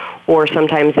change, or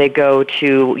sometimes they go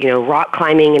to, rock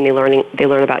climbing and they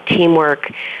learn about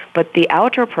teamwork. But the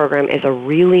outdoor program is a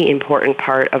really important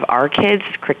part of our kids'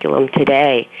 curriculum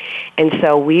today. And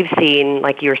so we've seen,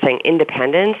 like you were saying,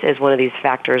 independence is one of these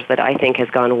factors that I think has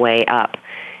gone way up.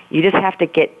 You just have to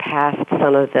get past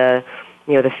some of the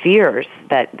fears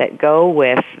that go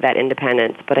with that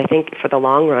independence. But I think for the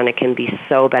long run, it can be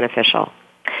so beneficial.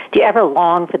 Do you ever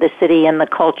long for the city and the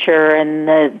culture and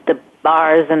the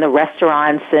bars and the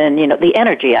restaurants and, the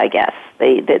energy, I guess?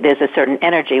 There's a certain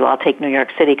energy. Well, I'll take New York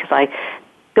City because I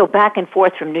go back and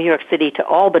forth from New York City to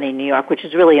Albany, New York, which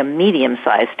is really a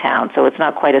medium-sized town, so it's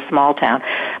not quite a small town,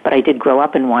 but I did grow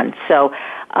up in one. So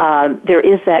there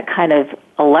is that kind of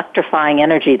electrifying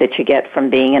energy that you get from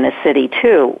being in a city,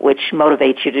 too, which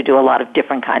motivates you to do a lot of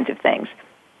different kinds of things.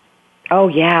 Oh,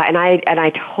 yeah, and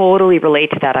I totally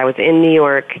relate to that. I was in New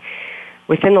York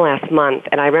within the last month,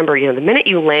 and I remember, the minute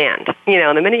you land,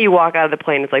 the minute you walk out of the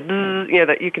plane, it's like, bzz,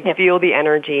 that you can feel the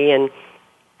energy, and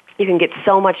you can get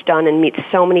so much done and meet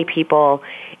so many people,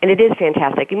 and it is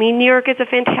fantastic. I mean, New York is a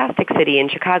fantastic city,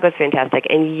 and Chicago is fantastic,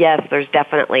 and yes, there's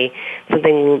definitely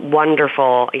something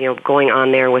wonderful, going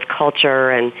on there with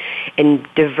culture and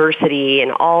diversity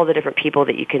and all the different people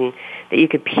that you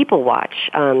could people watch.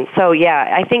 So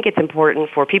yeah, I think it's important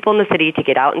for people in the city to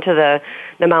get out into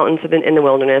the mountains in the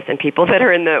wilderness, and people that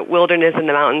are in the wilderness and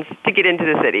the mountains to get into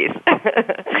the cities.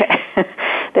 Okay.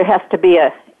 There has to be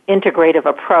a integrative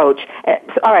approach.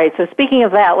 All right, so speaking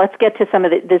of that, let's get to some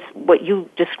of this, what you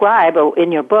describe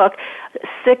in your book,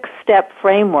 6-step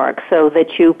framework, so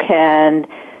that you can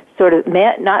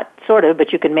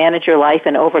but you can manage your life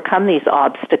and overcome these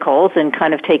obstacles, and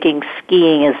kind of taking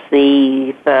skiing as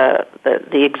the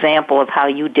example of how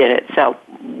you did it. So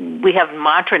we have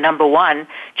mantra number 1,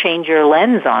 change your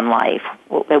lens on life.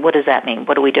 What does that mean?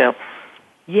 What do we do?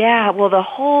 Yeah, well,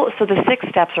 the 6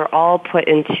 steps are all put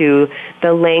into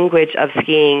the language of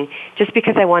skiing just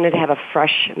because I wanted to have a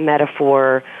fresh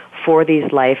metaphor for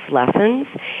these life lessons.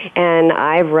 And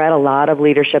I've read a lot of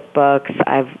leadership books.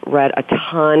 I've read a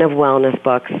ton of wellness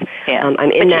books. Yeah.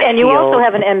 I'm in that and field. You also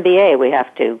have an MBA, we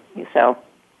have to, so...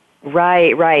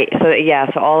 Right.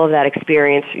 So all of that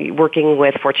experience working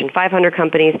with Fortune 500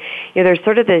 companies, there's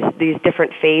sort of these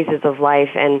different phases of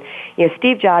life. And,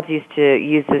 Steve Jobs used to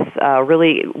use this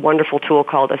really wonderful tool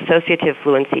called associative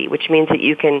fluency, which means that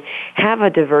you can have a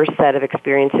diverse set of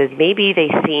experiences. Maybe they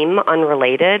seem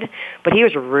unrelated, but he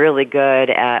was really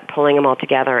good at pulling them all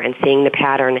together and seeing the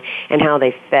pattern and how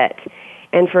they fit.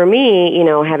 And for me,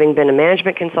 having been a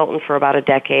management consultant for about a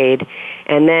decade,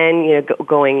 and then,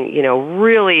 going,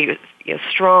 really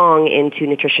strong into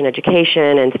nutrition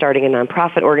education and starting a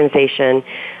nonprofit organization,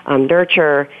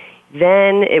 Nurture,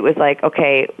 then it was like,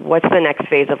 okay, what's the next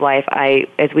phase of life?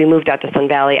 As we moved out to Sun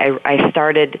Valley, I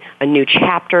started a new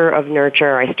chapter of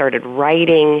Nurture. I started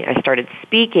writing. I started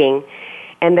speaking.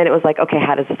 And then it was like, okay,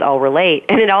 how does this all relate?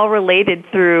 And it all related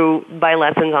through my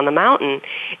lessons on the mountain.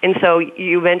 And so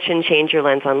you mentioned change your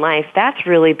lens on life. That's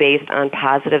really based on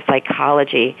positive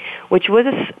psychology, which was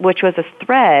a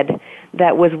thread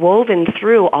that was woven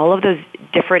through all of those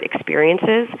different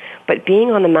experiences. But being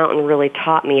on the mountain really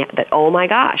taught me that, oh my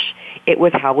gosh, it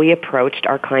was how we approached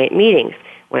our client meetings.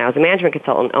 When I was a management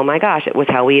consultant, oh my gosh, it was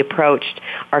how we approached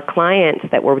our clients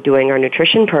that were doing our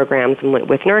nutrition programs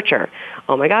with Nurture.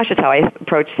 Oh my gosh, it's how I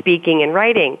approached speaking and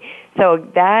writing. So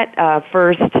that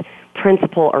first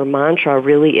principle or mantra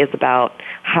really is about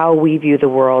how we view the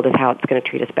world as how it's going to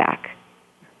treat us back.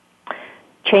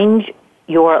 Change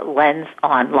your lens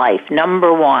on life,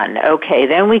 number 1. Okay,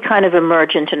 then we kind of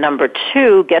emerge into number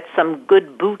 2, get some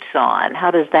good boots on. How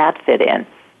does that fit in?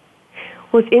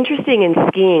 Well, it's interesting in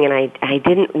skiing, and I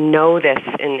didn't know this,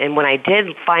 and when I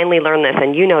did finally learn this,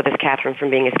 and you know this, Kathryn, from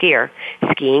being a skier,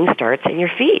 skiing starts in your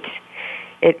feet.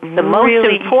 The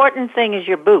most important thing is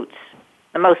your boots.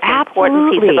 The most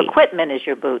important piece of equipment is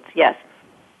your boots, yes.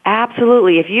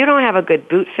 Absolutely. If you don't have a good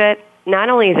boot fit, not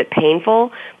only is it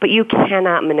painful, but you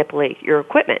cannot manipulate your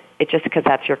equipment. It's just because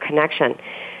that's your connection.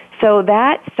 So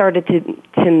that started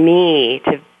to me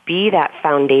to be that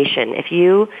foundation.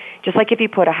 Just like if you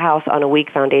put a house on a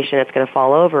weak foundation, it's going to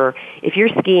fall over. If you're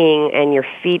skiing and your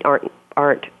feet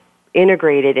aren't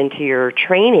integrated into your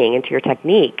training, into your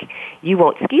technique, you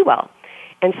won't ski well.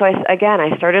 And so,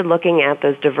 I started looking at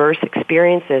those diverse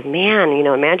experiences. Man, in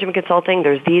management consulting,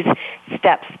 there's these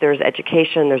steps. There's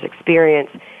education, there's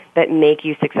experience that make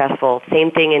you successful.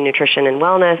 Same thing in nutrition and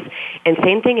wellness, and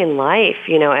same thing in life.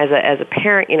 As a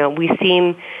parent, we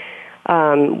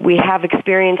have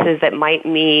experiences that might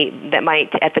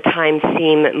at the time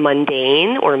seem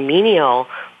mundane or menial,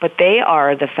 but they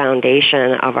are the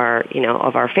foundation of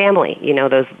our family.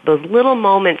 Those little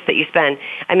moments that you spend.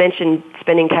 I mentioned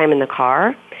spending time in the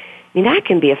car. That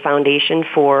can be a foundation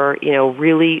for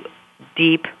really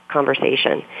deep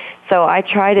conversation. So I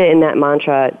try to, in that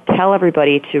mantra, tell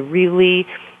everybody to really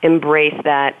embrace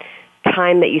that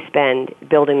time that you spend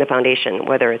building the foundation,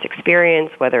 whether it's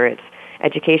experience, whether it's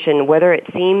education, whether it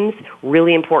seems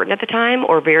really important at the time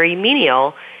or very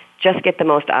menial, just get the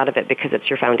most out of it because it's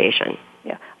your foundation.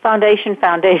 Yeah, foundation.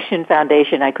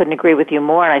 I couldn't agree with you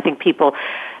more, and I think people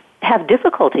have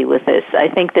difficulty with this. I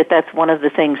think that that's one of the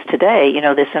things today,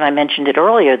 this, and I mentioned it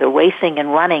earlier, the racing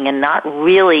and running and not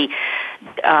really,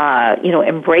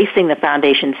 embracing the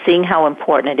foundation, seeing how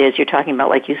important it is. You're talking about,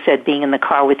 like you said, being in the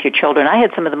car with your children. I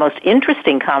had some of the most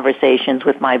interesting conversations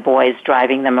with my boys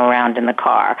driving them around in the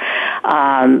car,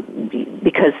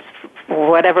 because for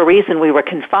whatever reason we were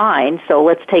confined, so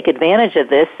let's take advantage of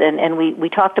this, and we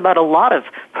talked about a lot of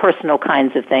personal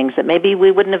kinds of things that maybe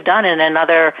we wouldn't have done in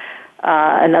another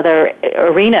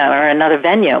arena or another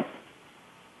venue.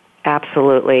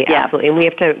 Absolutely, yeah. Absolutely, and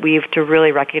we have to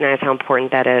really recognize how important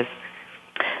that is.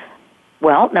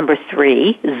 Well, number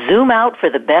 3, zoom out for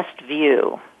the best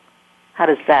view. How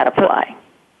does that apply?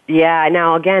 Yeah,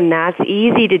 now again, that's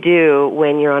easy to do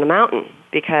when you're on a mountain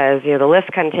because the lift's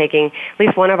kind of at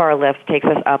least one of our lifts takes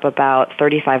us up about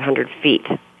 3,500 feet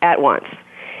at once,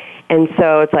 and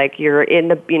so it's like you're in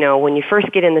the when you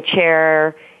first get in the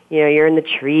chair. You're in the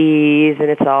trees, and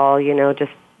it's all, you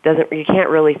can't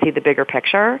really see the bigger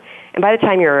picture. And by the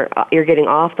time you're getting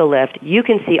off the lift, you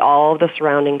can see all of the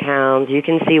surrounding towns. You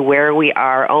can see where we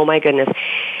are. Oh my goodness.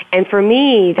 And for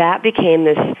me, that became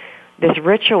this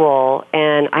ritual,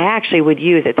 and I actually would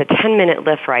use, it's a 10-minute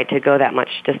lift ride to go that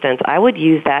much distance. I would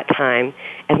use that time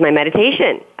as my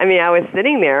meditation. I was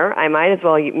sitting there. I might as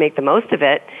well make the most of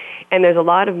it. And there's a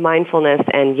lot of mindfulness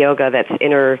and yoga that's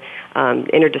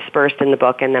interdispersed in the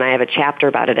book, and then I have a chapter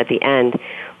about it at the end.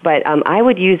 But I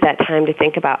would use that time to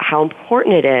think about how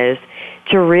important it is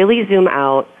to really zoom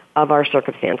out of our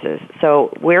circumstances.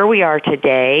 So where we are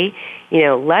today,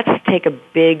 let's take a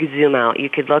big zoom out. You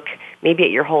could look maybe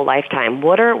at your whole lifetime.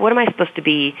 What am I supposed to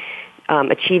be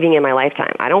achieving in my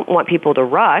lifetime? I don't want people to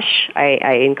rush.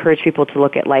 I encourage people to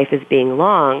look at life as being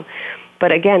long.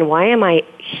 But again, why am I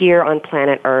here on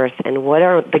planet Earth, and what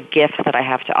are the gifts that I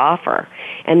have to offer?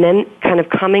 And then kind of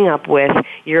coming up with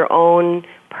your own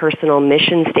personal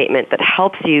mission statement that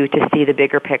helps you to see the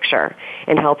bigger picture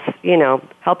and helps you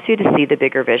to see the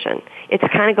bigger vision. It's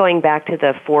kind of going back to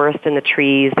the forest and the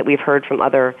trees that we've heard from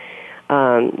other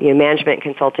management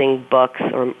consulting books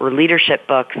or leadership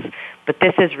books, but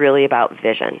this is really about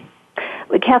vision.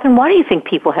 Kathryn, why do you think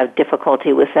people have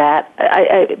difficulty with that?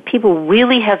 People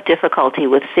really have difficulty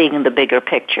with seeing the bigger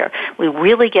picture. We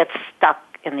really get stuck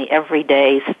in the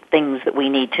everyday things that we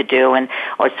need to do,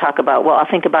 or talk about, well, I'll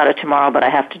think about it tomorrow, but I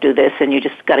have to do this, and you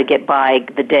just got to get by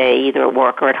the day, either at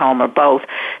work or at home or both.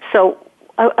 So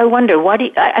I wonder,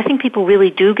 I think people really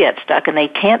do get stuck, and they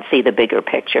can't see the bigger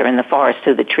picture in the forest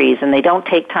through the trees, and they don't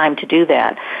take time to do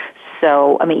that.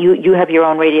 So, you have your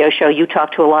own radio show. You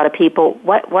talk to a lot of people.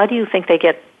 Why do you think they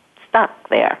get stuck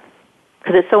there?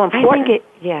 Because it's so important. I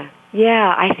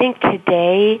think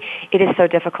today it is so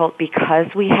difficult because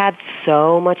we have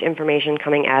so much information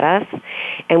coming at us,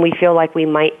 and we feel like we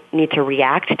might need to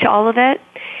react to all of it.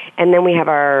 And then we have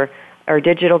our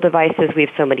digital devices. We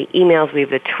have so many emails. We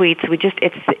have the tweets.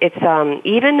 It's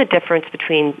even the difference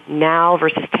between now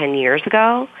versus 10 years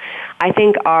ago. I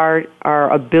think our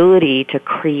ability to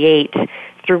create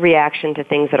through reaction to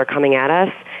things that are coming at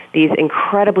us, these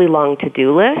incredibly long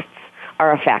to-do lists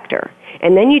are a factor.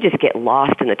 And then you just get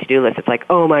lost in the to-do list. It's like,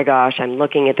 oh my gosh, I'm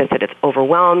looking at this and it's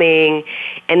overwhelming.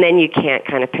 And then you can't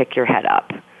kind of pick your head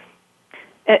up.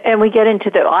 And I get into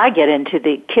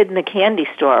the kid in the candy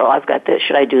store. I've got this.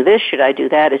 Should I do this? Should I do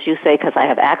that? As you say, because I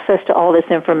have access to all this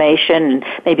information and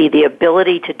maybe the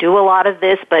ability to do a lot of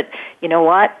this. But you know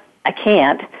what? I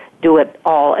can't do it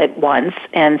all at once.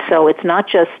 And so it's not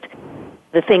just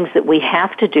the things that we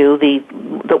have to do,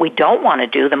 that we don't want to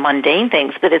do, the mundane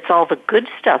things, but it's all the good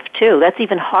stuff too. That's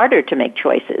even harder to make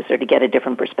choices or to get a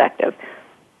different perspective.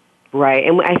 Right,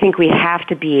 and I think we have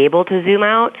to be able to zoom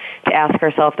out to ask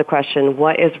ourselves the question,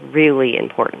 what is really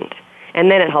important? And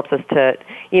then it helps us to,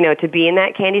 to be in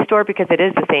that candy store because it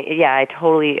is the same. Yeah, I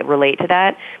totally relate to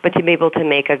that, but to be able to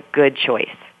make a good choice.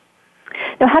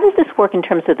 Now, how does this work in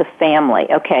terms of the family?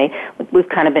 Okay, we've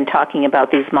kind of been talking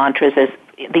about these mantras as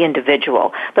the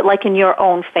individual, but like in your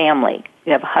own family,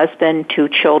 you have a husband, 2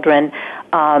 children.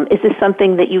 Is this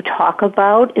something that you talk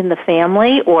about in the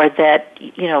family, or that,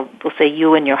 we'll say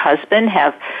you and your husband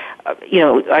have,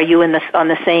 are you on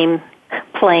the same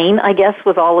plane, I guess,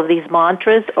 with all of these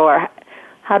mantras, or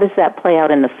how does that play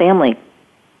out in the family?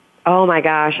 Oh my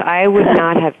gosh, I would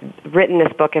not have written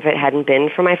this book if it hadn't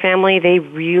been for my family. They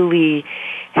really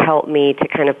helped me to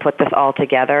kind of put this all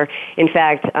together. In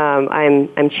fact,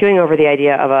 I'm chewing over the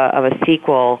idea of a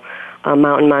sequel,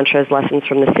 Mountain Mantras Lessons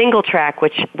from the Single Track,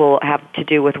 which will have to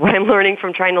do with what I'm learning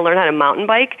from trying to learn how to mountain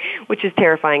bike, which is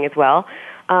terrifying as well.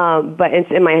 But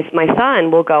my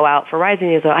son will go out for rides and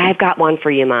he'll say, "I've got one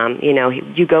for you, Mom.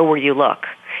 You go where you look."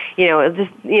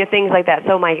 Things like that.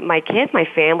 So my kids, my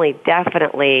family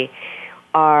definitely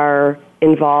are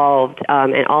involved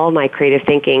in all of my creative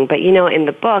thinking. But, in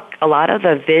the book, a lot of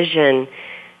the vision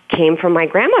came from my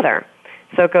grandmother.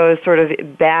 So it goes sort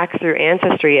of back through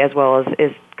ancestry as well as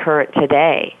is current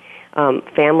today.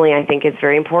 Family, I think, is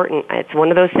very important. It's one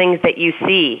of those things that you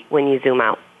see when you zoom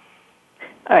out.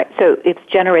 All right, so it's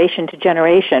generation to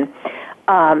generation.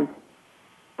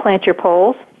 Plant your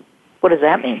poles. What does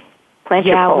that mean?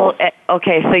 Well,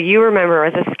 okay, so you remember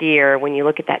as a skier when you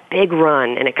look at that big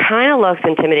run, and it kind of looks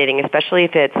intimidating, especially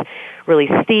if it's really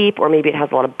steep or maybe it has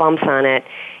a lot of bumps on it.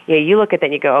 You look at that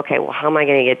and you go, okay, well, how am I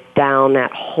going to get down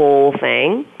that whole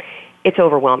thing? It's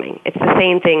overwhelming. It's the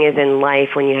same thing as in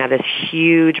life when you have this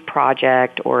huge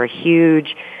project or a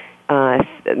huge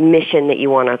mission that you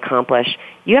want to accomplish.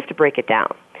 You have to break it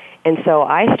down. And so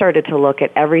I started to look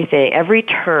at everything, every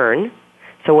turn.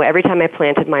 So every time I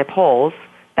planted my poles,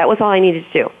 that was all I needed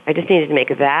to do. I just needed to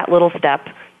make that little step,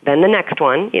 then the next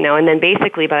one, and then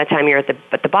basically by the time you're at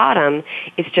the bottom,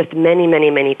 it's just many, many,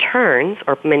 many turns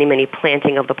or many, many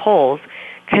planting of the poles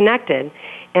connected.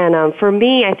 And for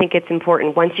me, I think it's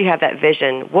important once you have that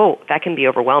vision, that can be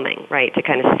overwhelming, right, to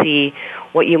kind of see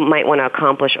what you might want to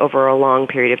accomplish over a long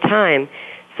period of time.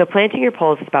 So planting your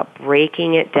poles is about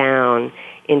breaking it down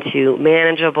into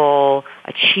manageable,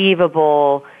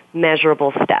 achievable,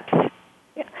 measurable steps.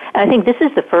 I think this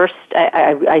is the first,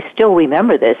 I still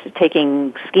remember this,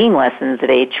 taking skiing lessons at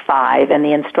age 5 and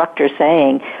the instructor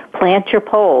saying, plant your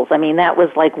poles. I mean, that was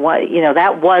like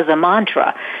that was a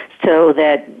mantra, so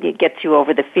that it gets you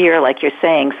over the fear, like you're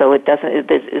saying, so it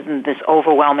isn't this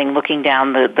overwhelming looking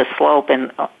down the slope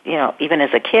and, even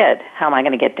as a kid, how am I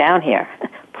going to get down here?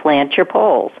 Plant your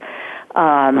poles.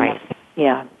 Right.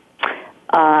 Yeah.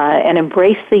 And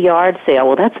embrace the yard sale.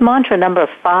 Well, that's mantra number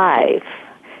 5.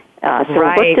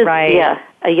 Right. Yeah,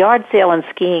 a yard sale in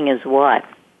skiing is what?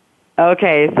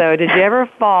 Okay, so did you ever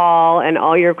fall and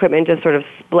all your equipment just sort of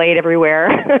splayed everywhere?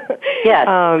 Yes.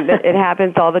 It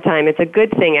happens all the time. It's a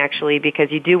good thing, actually, because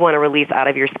you do want to release out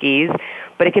of your skis,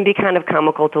 but it can be kind of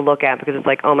comical to look at because it's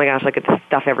like, oh my gosh, look at this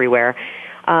stuff everywhere.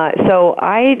 So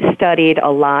I studied a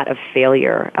lot of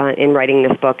failure in writing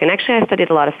this book, and actually I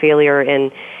studied a lot of failure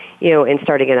in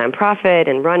starting a nonprofit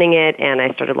and running it, and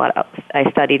I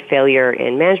studied failure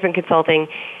in management consulting,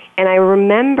 and I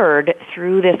remembered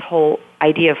through this whole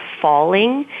idea of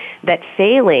falling that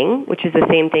failing, which is the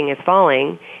same thing as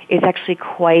falling, is actually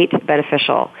quite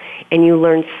beneficial, and you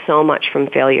learn so much from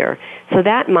failure. So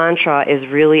that mantra is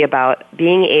really about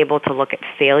being able to look at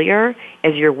failure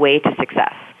as your way to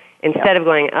success. Instead of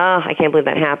going, I can't believe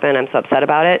that happened, I'm so upset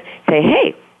about it, say,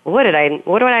 hey, what did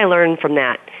I learn from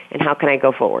that, and how can I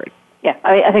go forward? Yeah,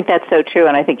 I think that's so true,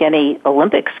 and I think any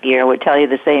Olympic skier would tell you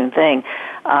the same thing.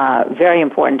 Very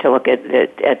important to look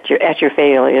at your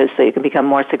failures so you can become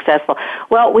more successful.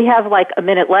 Well, we have like a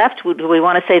minute left. Do we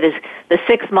want to say the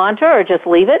 6th mantra, or just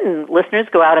leave it and listeners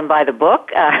go out and buy the book?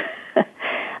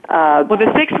 Well, the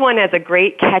 6th one has a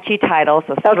great, catchy title.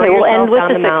 So okay, we'll end with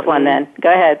the 6th one then.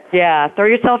 Go ahead. Yeah, throw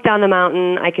yourself down the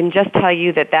mountain. I can just tell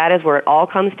you that is where it all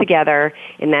comes together,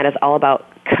 and that is all about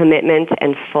commitment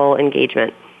and full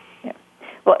engagement. Yeah.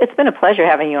 Well, it's been a pleasure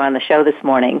having you on the show this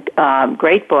morning.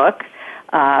 Great book.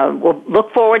 We'll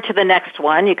look forward to the next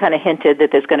one. You kind of hinted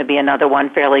that there's going to be another one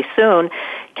fairly soon.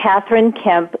 Kathryn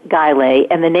Kemp Guylay,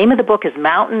 and the name of the book is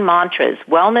Mountain Mantras,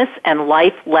 Wellness and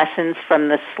Life Lessons from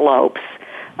the Slopes.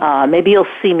 Maybe you'll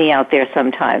see me out there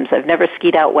sometimes. I've never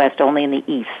skied out west, only in the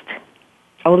east.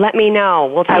 Oh, let me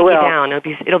know. We'll take you down.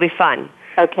 It'll be fun.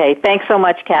 Okay. Thanks so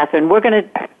much, Kathryn. We're going to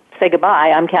say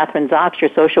goodbye. I'm Kathryn Zox, your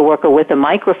social worker with a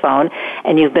microphone,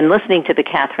 and you've been listening to the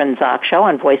Kathryn Zox Show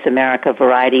on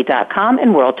VoiceAmericaVariety.com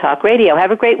and World Talk Radio.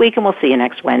 Have a great week, and we'll see you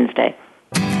next Wednesday.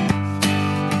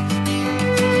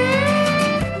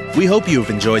 We hope you have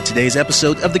enjoyed today's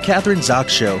episode of The Kathryn Zox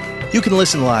Show. You can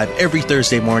listen live every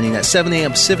Thursday morning at 7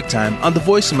 a.m. Pacific Time on the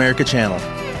Voice America channel.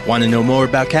 Want to know more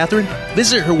about Kathryn?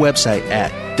 Visit her website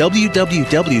at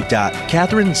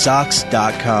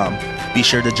www.kathrynzox.com. Be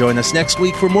sure to join us next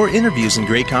week for more interviews and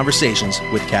great conversations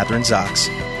with Kathryn Zox.